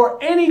 before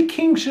any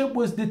kingship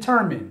was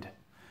determined,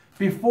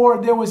 before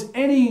there was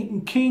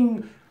any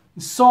King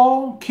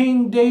Saul,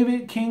 King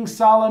David, King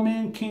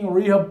Solomon, King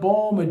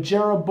Rehoboam, or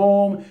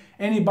Jeroboam,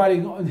 anybody,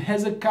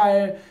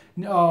 Hezekiah,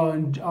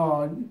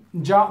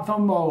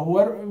 Jotham,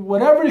 or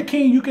whatever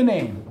king you can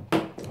name,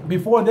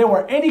 before there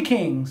were any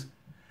kings,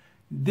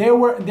 they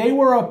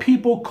were a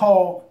people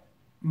called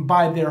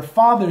by their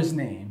father's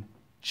name,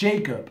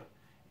 Jacob.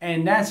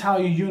 And that's how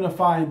you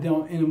unify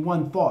them in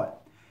one thought.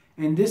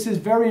 And this is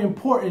very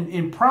important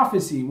in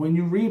prophecy. When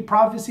you read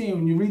prophecy and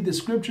when you read the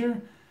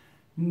scripture,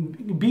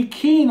 be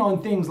keen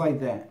on things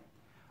like that.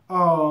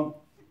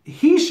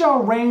 He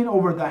shall reign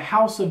over the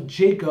house of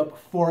Jacob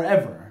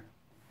forever.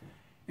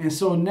 And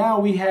so now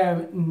we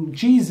have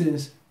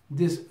Jesus,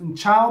 this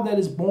child that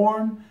is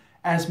born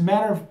as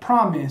matter of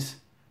promise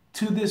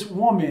to this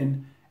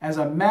woman, as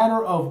a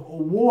matter of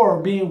war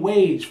being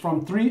waged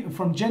from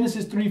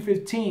Genesis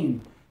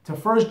 3:15 to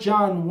 1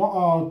 John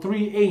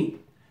 3:8.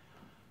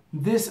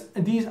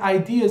 These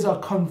ideas are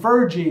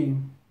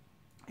converging,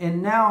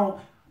 and now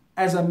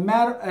as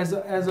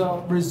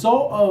a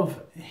result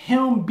of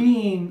him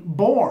being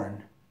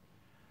born,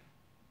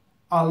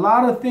 a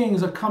lot of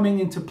things are coming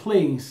into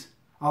place,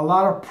 a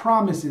lot of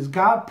promises.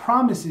 God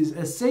promises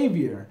a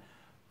savior,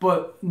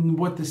 but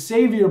what the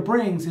savior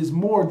brings is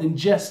more than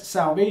just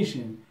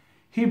salvation.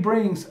 He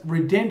brings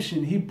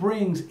redemption, he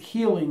brings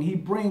healing, he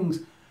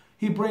brings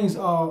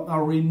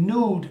a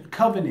renewed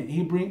covenant.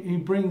 He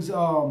brings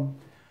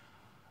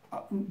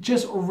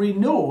just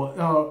renewal,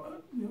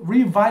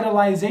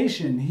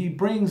 revitalization. He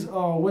brings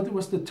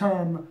what's the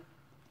term?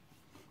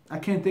 I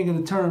can't think of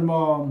the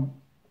term.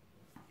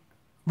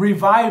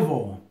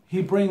 Revival.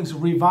 He brings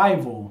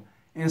revival,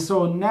 and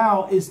so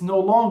now it's no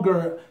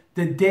longer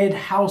the dead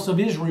house of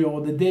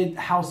Israel, the dead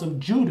house of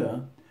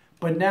Judah,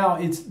 but now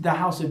it's the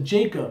house of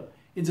Jacob.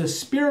 It's a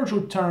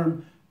spiritual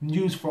term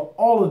used for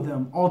all of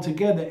them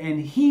altogether.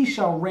 And he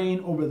shall reign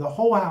over the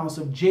whole house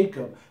of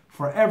Jacob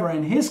forever.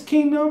 And his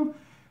kingdom,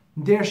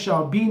 there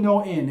shall be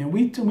no end. And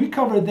we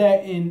covered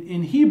that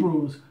in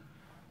Hebrews,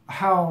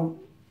 how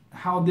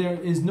there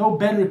is no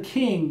better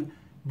king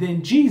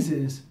than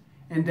Jesus,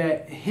 and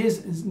that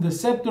the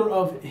scepter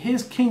of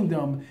his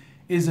kingdom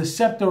is a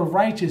scepter of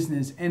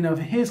righteousness, and of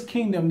his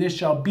kingdom there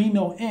shall be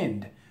no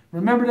end.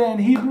 Remember that in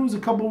Hebrews a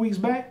couple of weeks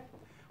back?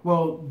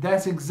 Well,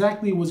 that's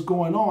exactly what's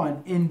going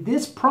on in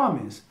this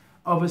promise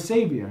of a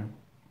Savior.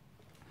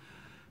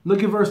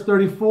 Look at verse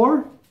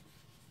 34.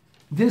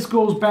 This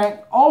goes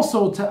back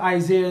also to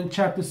Isaiah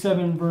chapter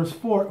 7, verse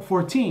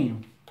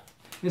 14.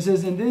 It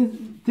says,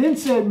 and then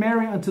said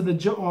Mary unto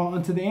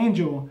the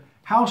angel,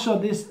 how shall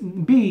this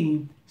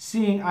be,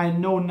 seeing I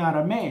know not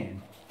a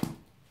man?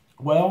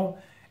 Well,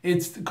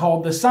 it's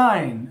called the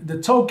sign, the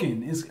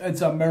token.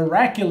 It's a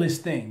miraculous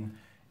thing.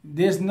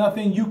 There's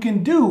nothing you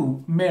can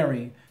do,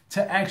 Mary,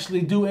 to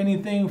actually do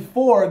anything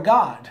for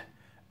God.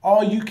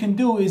 All you can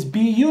do is be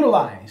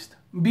utilized,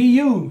 be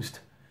used.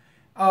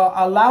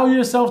 Allow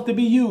yourself to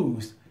be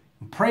used.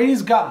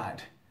 Praise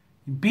God.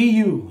 Be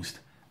used.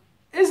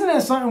 Isn't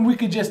that something we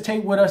could just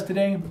take with us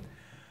today?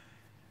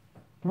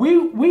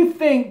 We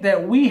think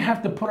that we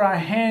have to put our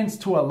hands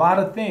to a lot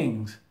of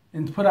things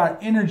and put our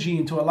energy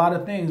into a lot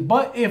of things.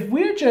 But if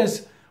we're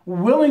just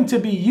willing to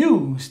be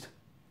used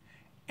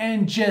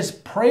and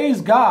just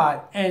praise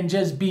God and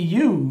just be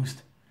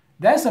used,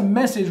 that's a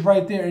message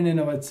right there in and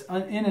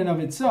of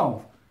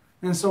itself.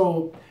 And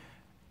so,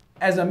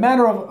 as a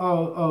matter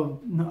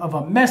of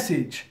a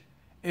message,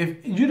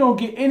 if you don't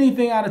get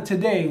anything out of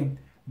today,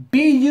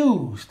 be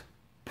used,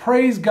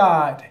 praise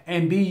God,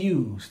 and be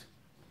used.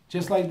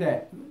 Just like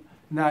that.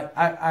 Now,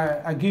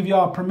 I give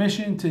y'all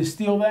permission to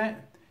steal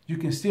that. You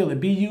can steal it.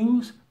 Be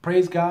used,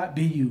 praise God,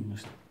 be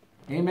used.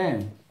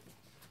 Amen.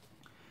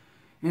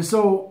 And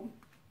so,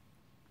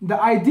 the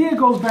idea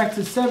goes back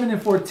to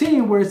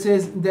 7:14, where it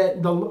says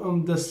that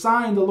the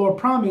sign the Lord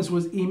promised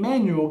was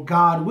Emmanuel,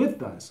 God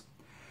with us.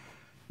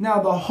 Now,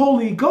 the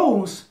Holy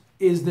Ghost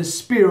is the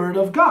Spirit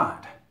of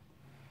God.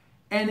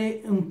 And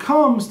it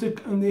comes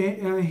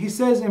to, he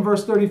says in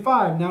verse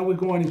 35, now we're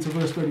going into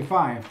verse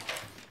 35.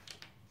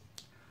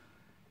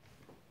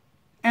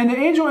 And the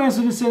angel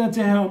answered and said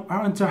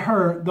unto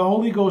her, the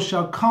Holy Ghost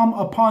shall come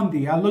upon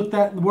thee. I looked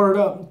that word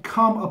up,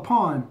 come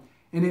upon,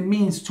 and it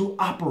means to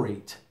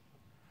operate.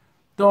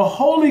 The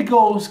Holy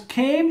Ghost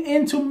came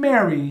into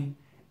Mary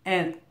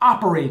and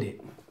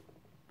operated.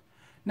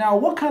 Now,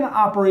 what kind of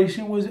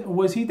operation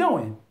was he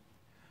doing?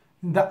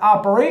 The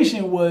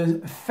operation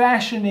was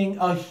fashioning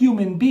a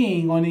human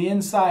being on the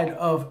inside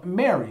of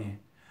Mary,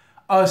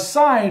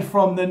 aside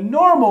from the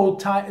normal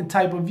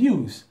type of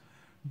use,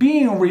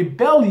 being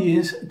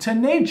rebellious to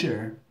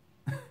nature.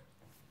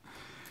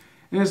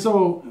 And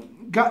so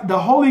the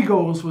Holy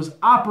Ghost was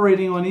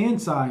operating on the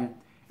inside,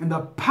 and the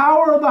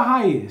power of the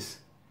highest.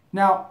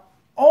 Now,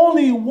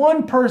 only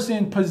one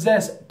person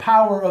possessed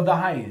power of the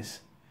highest,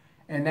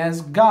 and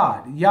that's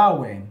God,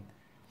 Yahweh.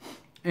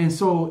 And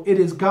so it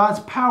is God's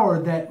power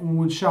that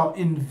shall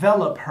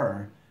envelop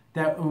her,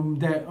 that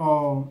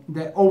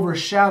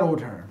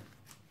overshadowed her.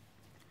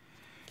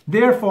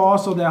 Therefore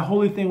also that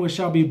holy thing which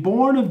shall be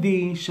born of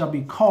thee shall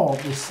be called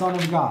the Son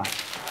of God.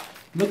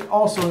 Look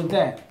also at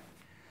that.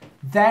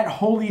 That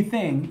holy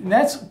thing. And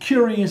that's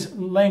curious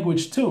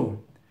language too.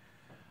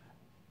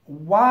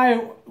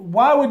 Why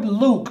would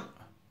Luke,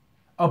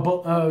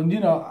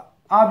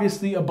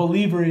 obviously a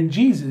believer in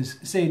Jesus,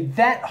 say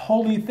that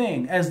holy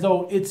thing as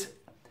though it's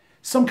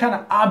some kind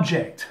of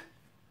object,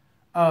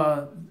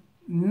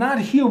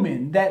 not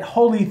human, that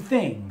holy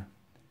thing.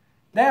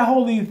 That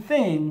holy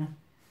thing,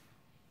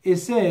 it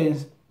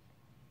says,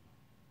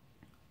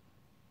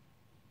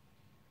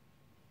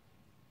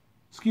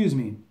 excuse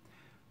me,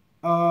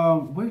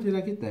 where did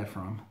I get that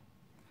from?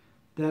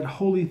 That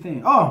holy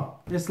thing. Oh,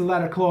 it's the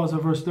latter clause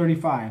of verse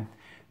 35.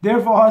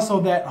 Therefore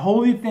also that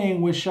holy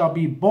thing which shall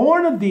be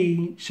born of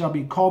thee shall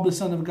be called the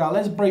Son of God.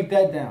 Let's break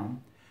that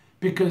down.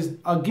 Because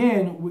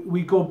again,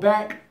 we go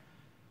back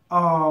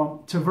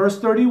to verse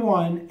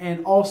 31,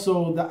 and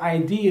also the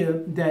idea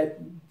that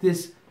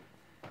this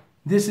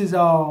is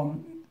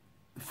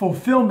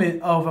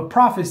fulfillment of a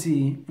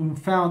prophecy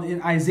found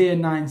in Isaiah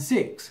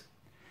 9:6.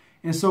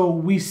 And so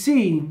we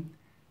see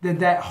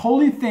that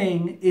holy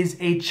thing is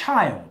a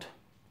child.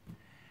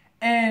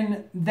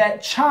 And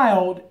that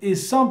child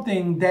is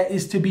something that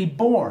is to be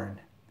born.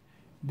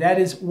 That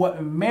is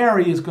what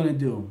Mary is going to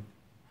do.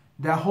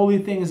 That holy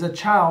thing is a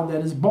child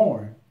that is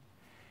born.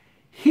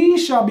 He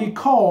shall be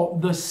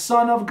called the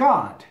Son of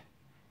God.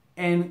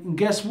 And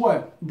guess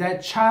what?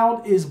 That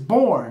child is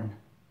born.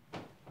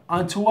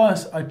 Unto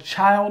us a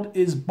child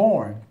is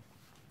born.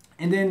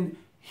 And then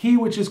he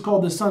which is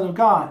called the Son of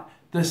God,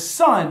 the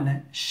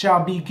Son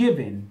shall be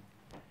given.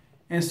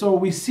 And so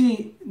we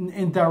see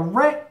in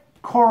direct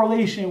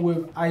correlation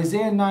with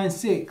Isaiah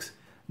 9:6,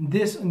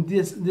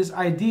 this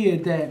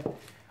idea that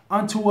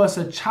unto us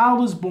a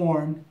child is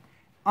born,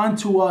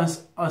 unto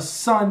us a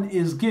son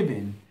is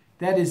given.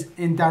 That is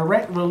in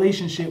direct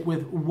relationship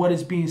with what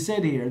is being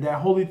said here. That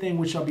holy thing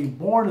which shall be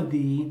born of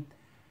thee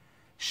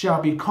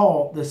shall be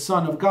called the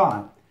Son of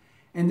God.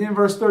 And then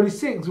verse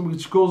 36,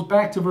 which goes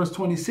back to verse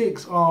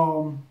 26.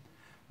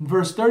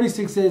 Verse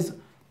 36 says,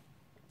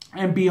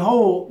 and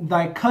behold,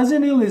 thy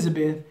cousin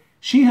Elizabeth,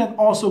 she hath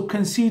also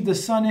conceived a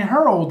son in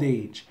her old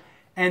age.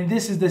 And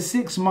this is the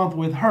 6th month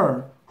with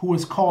her, who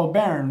is called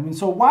barren. And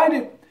so why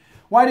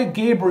did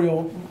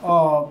Gabriel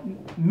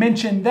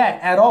mention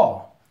that at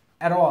all?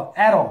 At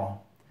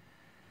all.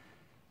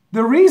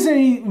 The reason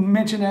he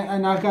mentioned that,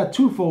 and I've got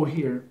twofold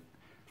here.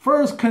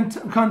 First,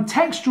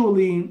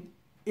 contextually,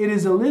 it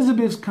is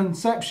Elizabeth's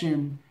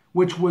conception,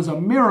 which was a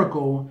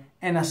miracle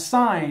and a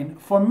sign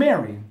for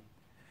Mary.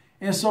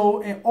 And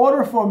so in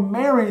order for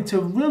Mary to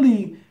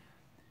really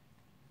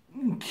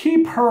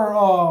keep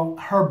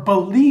her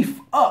belief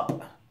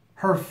up,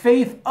 her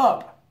faith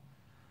up,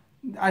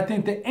 I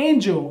think the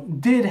angel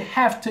did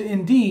have to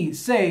indeed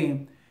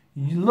say,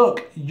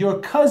 look, your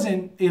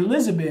cousin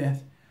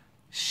Elizabeth,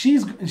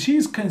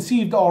 she's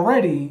conceived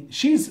already.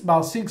 She's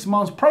about 6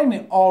 months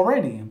pregnant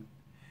already.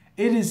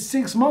 It is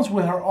 6 months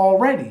with her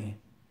already.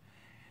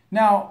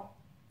 Now,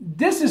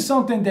 this is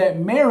something that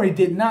Mary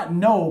did not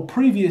know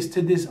previous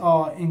to this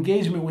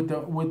engagement with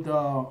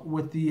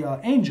the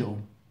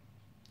angel.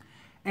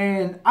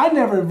 And I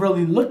never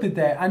really looked at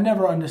that. I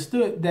never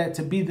understood that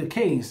to be the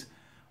case.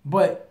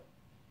 But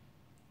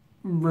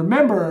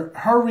remember,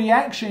 her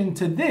reaction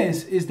to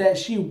this is that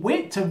she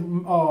went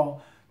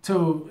to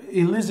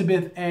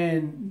Elizabeth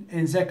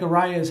and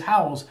Zechariah's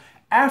house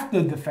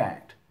after the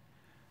fact.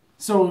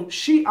 So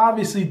she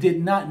obviously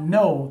did not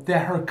know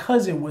that her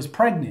cousin was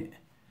pregnant.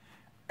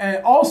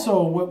 And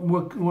also,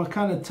 what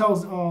kind of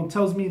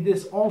tells me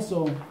this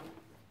also,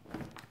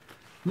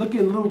 look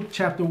at Luke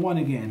chapter 1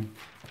 again.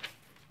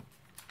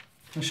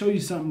 I'll show you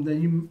something that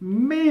you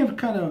may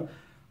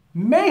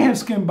have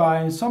skimmed by,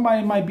 and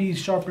somebody might be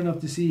sharp enough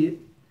to see it.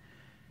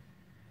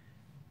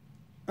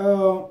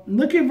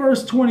 Look at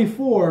verse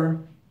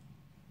 24.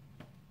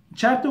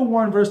 Chapter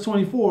 1, verse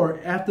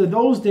 24. After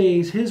those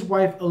days, his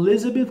wife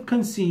Elizabeth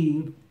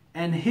conceived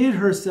and hid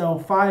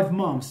herself 5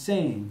 months,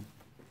 saying,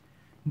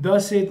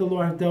 Thus saith the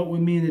Lord hath dealt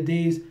with me in the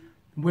days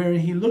wherein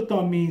he looked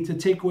on me to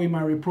take away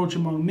my reproach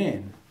among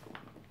men.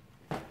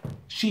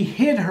 She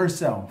hid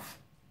herself.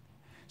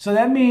 So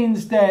that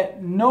means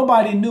that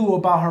nobody knew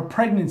about her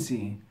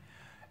pregnancy.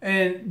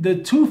 And the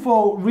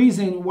twofold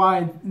reason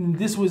why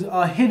this was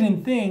a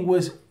hidden thing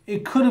was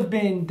it could have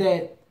been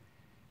that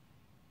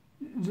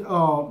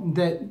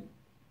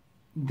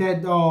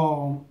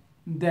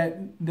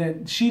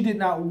she did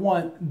not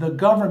want the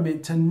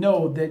government to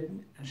know that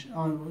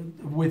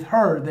with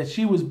her that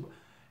she was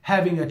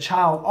having a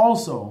child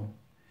also,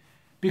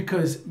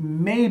 because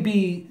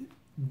maybe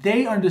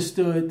they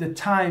understood the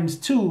times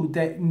too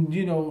that,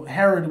 you know,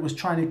 Herod was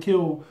trying to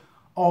kill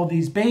all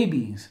these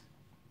babies.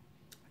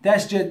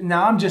 That's just,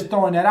 now I'm just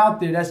throwing that out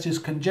there. That's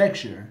just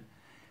conjecture.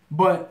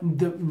 But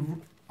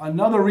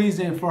another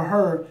reason for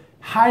her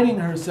hiding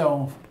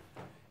herself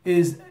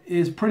is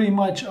pretty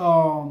much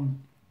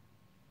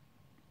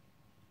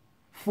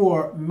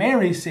for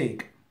Mary's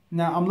sake.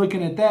 Now I'm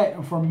looking at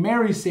that. For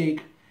Mary's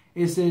sake,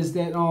 it says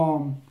that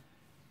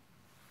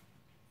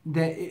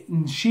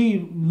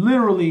she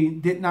literally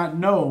did not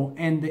know,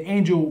 and the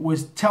angel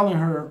was telling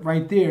her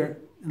right there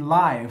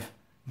live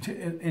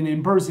and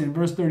in person,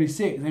 verse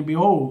 36. And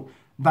behold,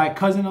 thy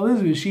cousin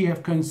Elizabeth, she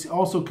hath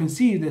also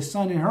conceived a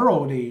son in her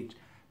old age.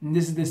 And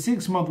this is the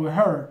 6th month with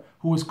her,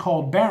 who was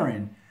called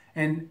barren.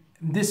 And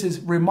this is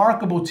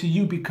remarkable to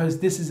you because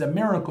this is a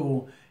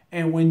miracle.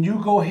 And when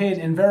you go ahead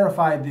and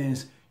verify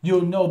this,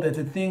 you'll know that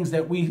the things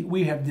that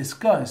we have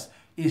discussed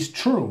is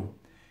true.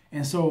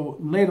 And so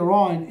later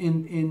on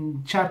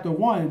in chapter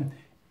 1,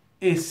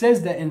 it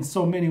says that in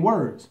so many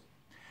words.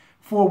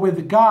 For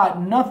with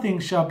God, nothing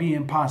shall be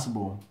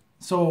impossible.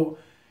 So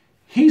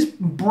he's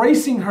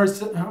bracing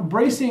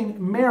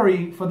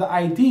Mary for the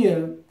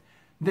idea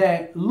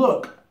that,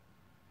 look,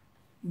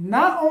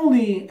 not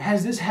only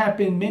has this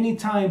happened many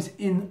times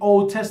in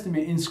Old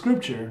Testament, in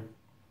Scripture,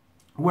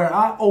 where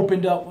I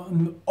opened up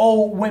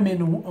old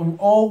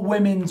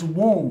women's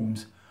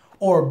wombs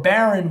or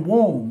barren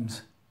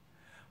wombs,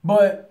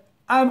 but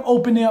I'm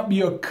opening up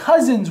your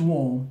cousin's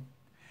womb,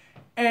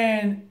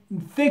 and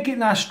think it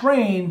not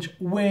strange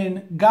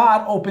when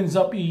God opens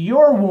up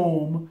your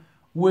womb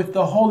with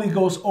the Holy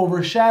Ghost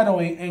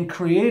overshadowing and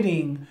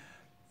creating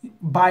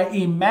by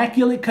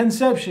immaculate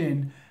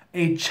conception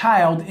a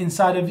child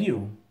inside of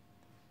you.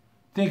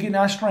 Think it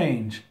not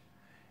strange.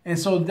 And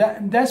so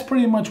that's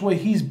pretty much what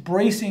he's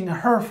bracing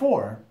her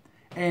for.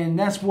 And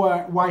that's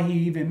why he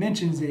even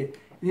mentions it.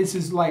 This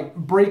is like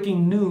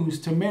breaking news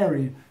to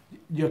Mary.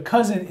 Your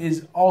cousin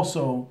is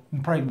also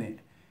pregnant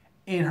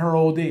in her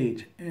old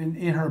age and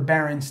in her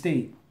barren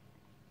state.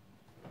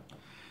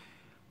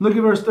 Look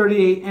at verse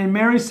 38. And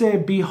Mary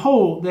said,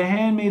 Behold, the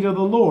handmaid of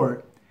the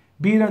Lord,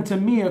 be it unto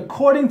me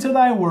according to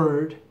thy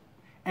word.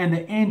 And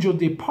the angel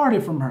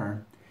departed from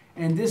her.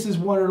 And this is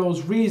one of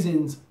those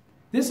reasons.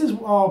 This is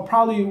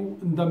probably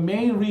the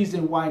main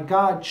reason why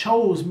God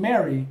chose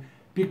Mary,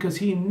 because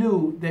he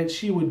knew that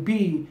she would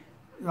be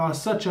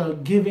such a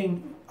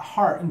giving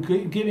heart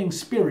and giving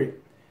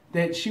spirit,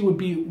 that she would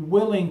be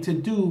willing to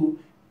do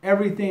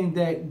everything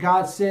that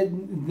God said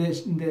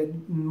that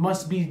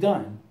must be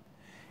done.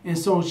 And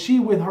so she,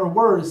 with her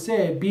words,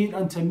 said, Be it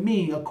unto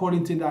me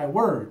according to thy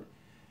word.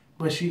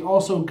 But she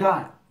also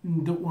got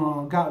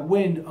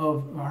wind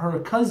of her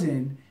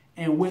cousin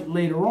and went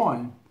later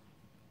on.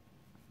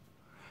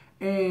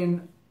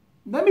 And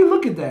let me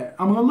look at that.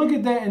 I'm going to look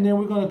at that, and then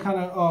we're going to kind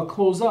of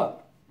close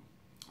up.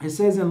 It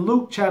says in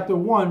Luke chapter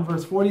 1,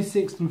 verse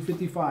 46 through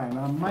 55.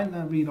 I might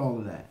not read all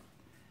of that.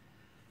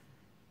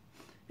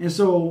 And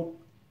so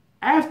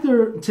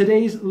after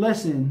today's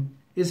lesson,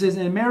 it says,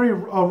 And Mary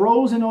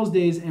arose in those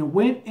days and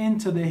went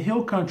into the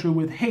hill country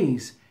with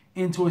haste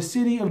into a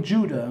city of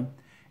Judah,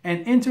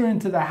 and entered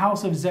into the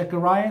house of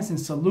Zacharias and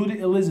saluted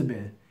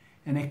Elizabeth.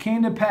 And it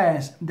came to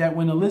pass that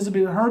when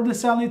Elizabeth heard the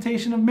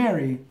salutation of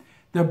Mary,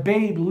 the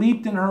babe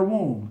leaped in her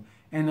womb,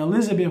 and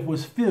Elizabeth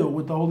was filled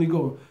with the Holy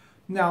Ghost.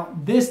 Now,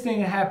 this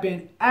thing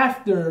happened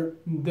after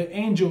the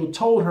angel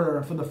told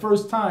her for the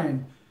first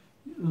time,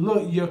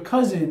 look, your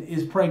cousin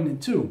is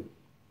pregnant too.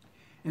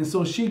 And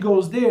so she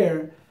goes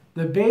there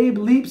The babe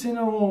leaps in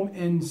her womb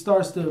and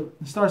starts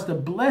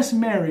to bless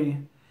Mary.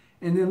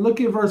 And then look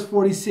at verse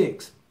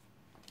 46.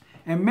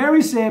 And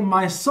Mary said,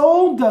 my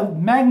soul doth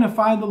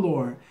magnify the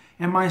Lord,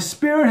 and my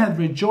spirit hath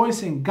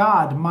rejoiced in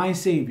God, my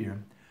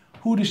Savior.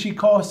 Who does she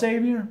call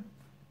Savior?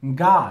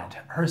 God,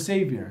 her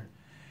Savior.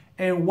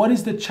 And what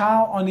is the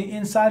child on the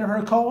inside of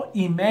her called?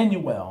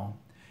 Emmanuel.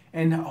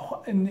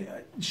 And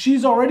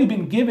she's already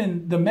been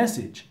given the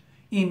message.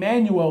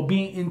 Emmanuel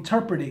being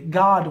interpreted,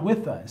 God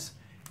with us.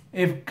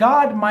 If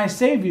God, my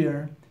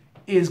Savior,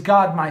 is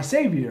God, my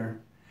Savior,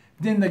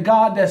 then the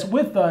God that's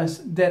with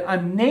us, that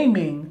I'm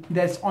naming,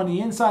 that's on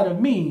the inside of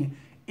me,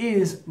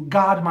 is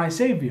God, my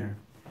Savior.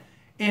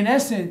 In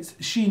essence,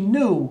 she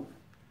knew,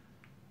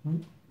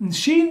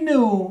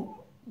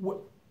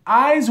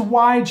 eyes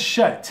wide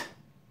shut,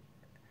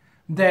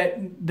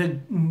 that the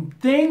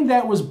thing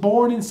that was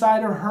born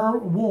inside of her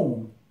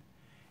womb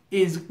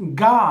is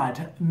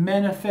God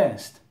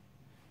manifest.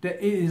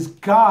 That it is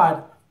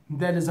God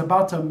that is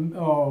about to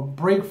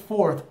break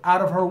forth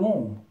out of her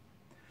womb.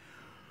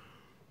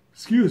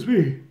 Excuse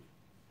me.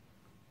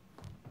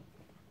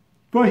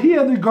 For he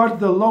hath regarded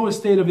the low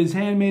estate of his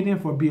handmaiden,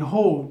 for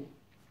behold,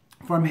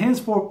 from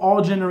henceforth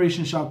all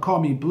generations shall call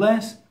me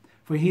blessed,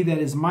 for he that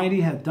is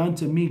mighty hath done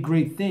to me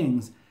great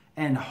things,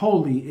 and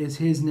holy is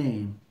his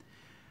name.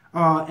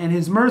 And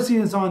his mercy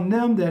is on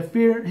them that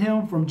fear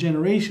him from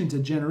generation to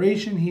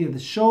generation. He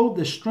hath showed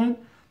the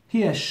strength.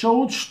 He has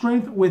showed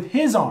strength with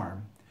his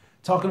arm.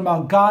 Talking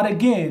about God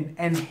again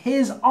and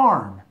his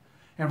arm.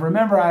 And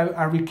remember,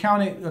 I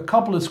recounted a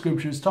couple of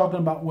scriptures talking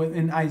about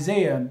in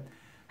Isaiah,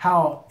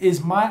 how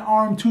is my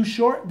arm too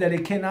short that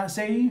it cannot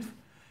save?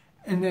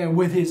 And then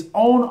with his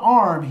own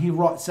arm, he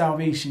wrought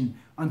salvation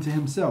unto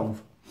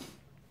himself.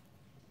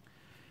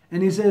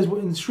 And he says,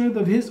 in the strength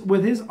of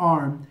with his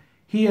arm,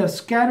 he hath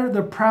scattered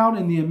the proud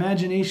in the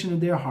imagination of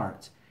their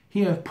hearts.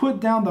 He hath put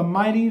down the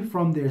mighty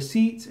from their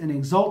seats and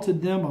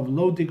exalted them of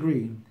low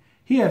degree.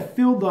 He hath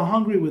filled the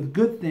hungry with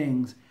good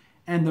things,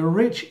 and the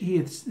rich he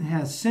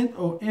hath sent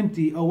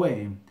empty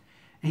away.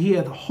 He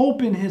hath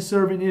hope in his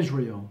servant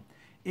Israel,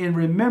 in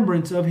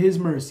remembrance of his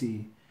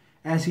mercy,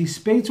 as he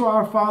spake to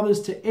our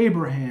fathers, to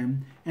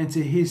Abraham, and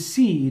to his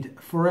seed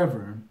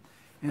forever.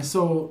 And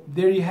so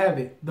there you have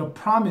it, the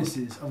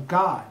promises of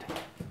God,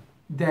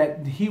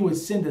 that he would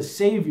send a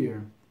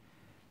Savior,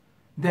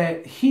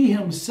 that he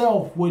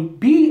himself would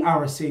be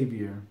our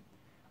Savior.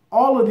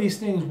 All of these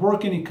things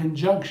working in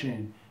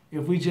conjunction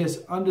if we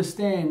just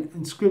understand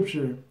in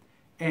Scripture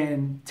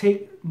and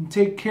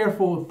take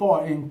careful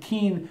thought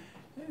and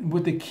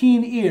with the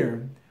keen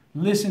ear,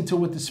 listen to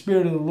what the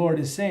Spirit of the Lord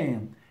is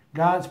saying.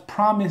 God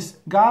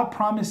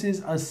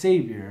promises a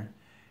Savior.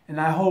 And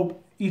I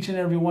hope each and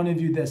every one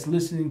of you that's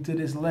listening to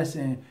this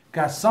lesson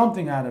got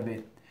something out of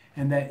it,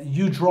 and that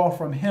you draw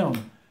from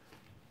him,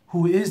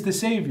 who is the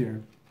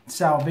Savior,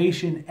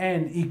 salvation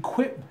and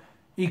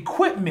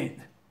equipment,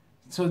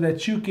 so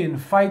that you can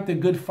fight the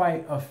good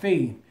fight of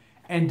faith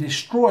and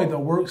destroy the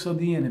works of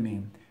the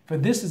enemy. For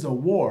this is a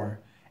war,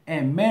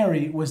 and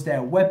Mary was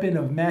that weapon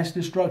of mass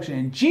destruction,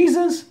 and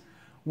Jesus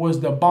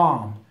was the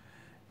bomb.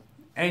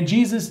 And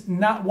Jesus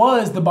not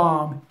was the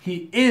bomb,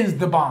 he is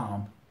the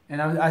bomb.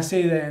 And I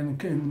say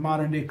that in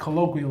modern day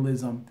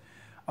colloquialism.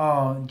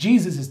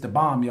 Jesus is the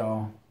bomb,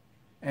 y'all.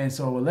 And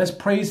so let's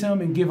praise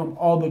him and give him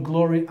all the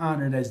glory and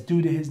honor that's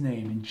due to his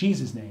name. In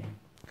Jesus' name,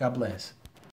 God bless.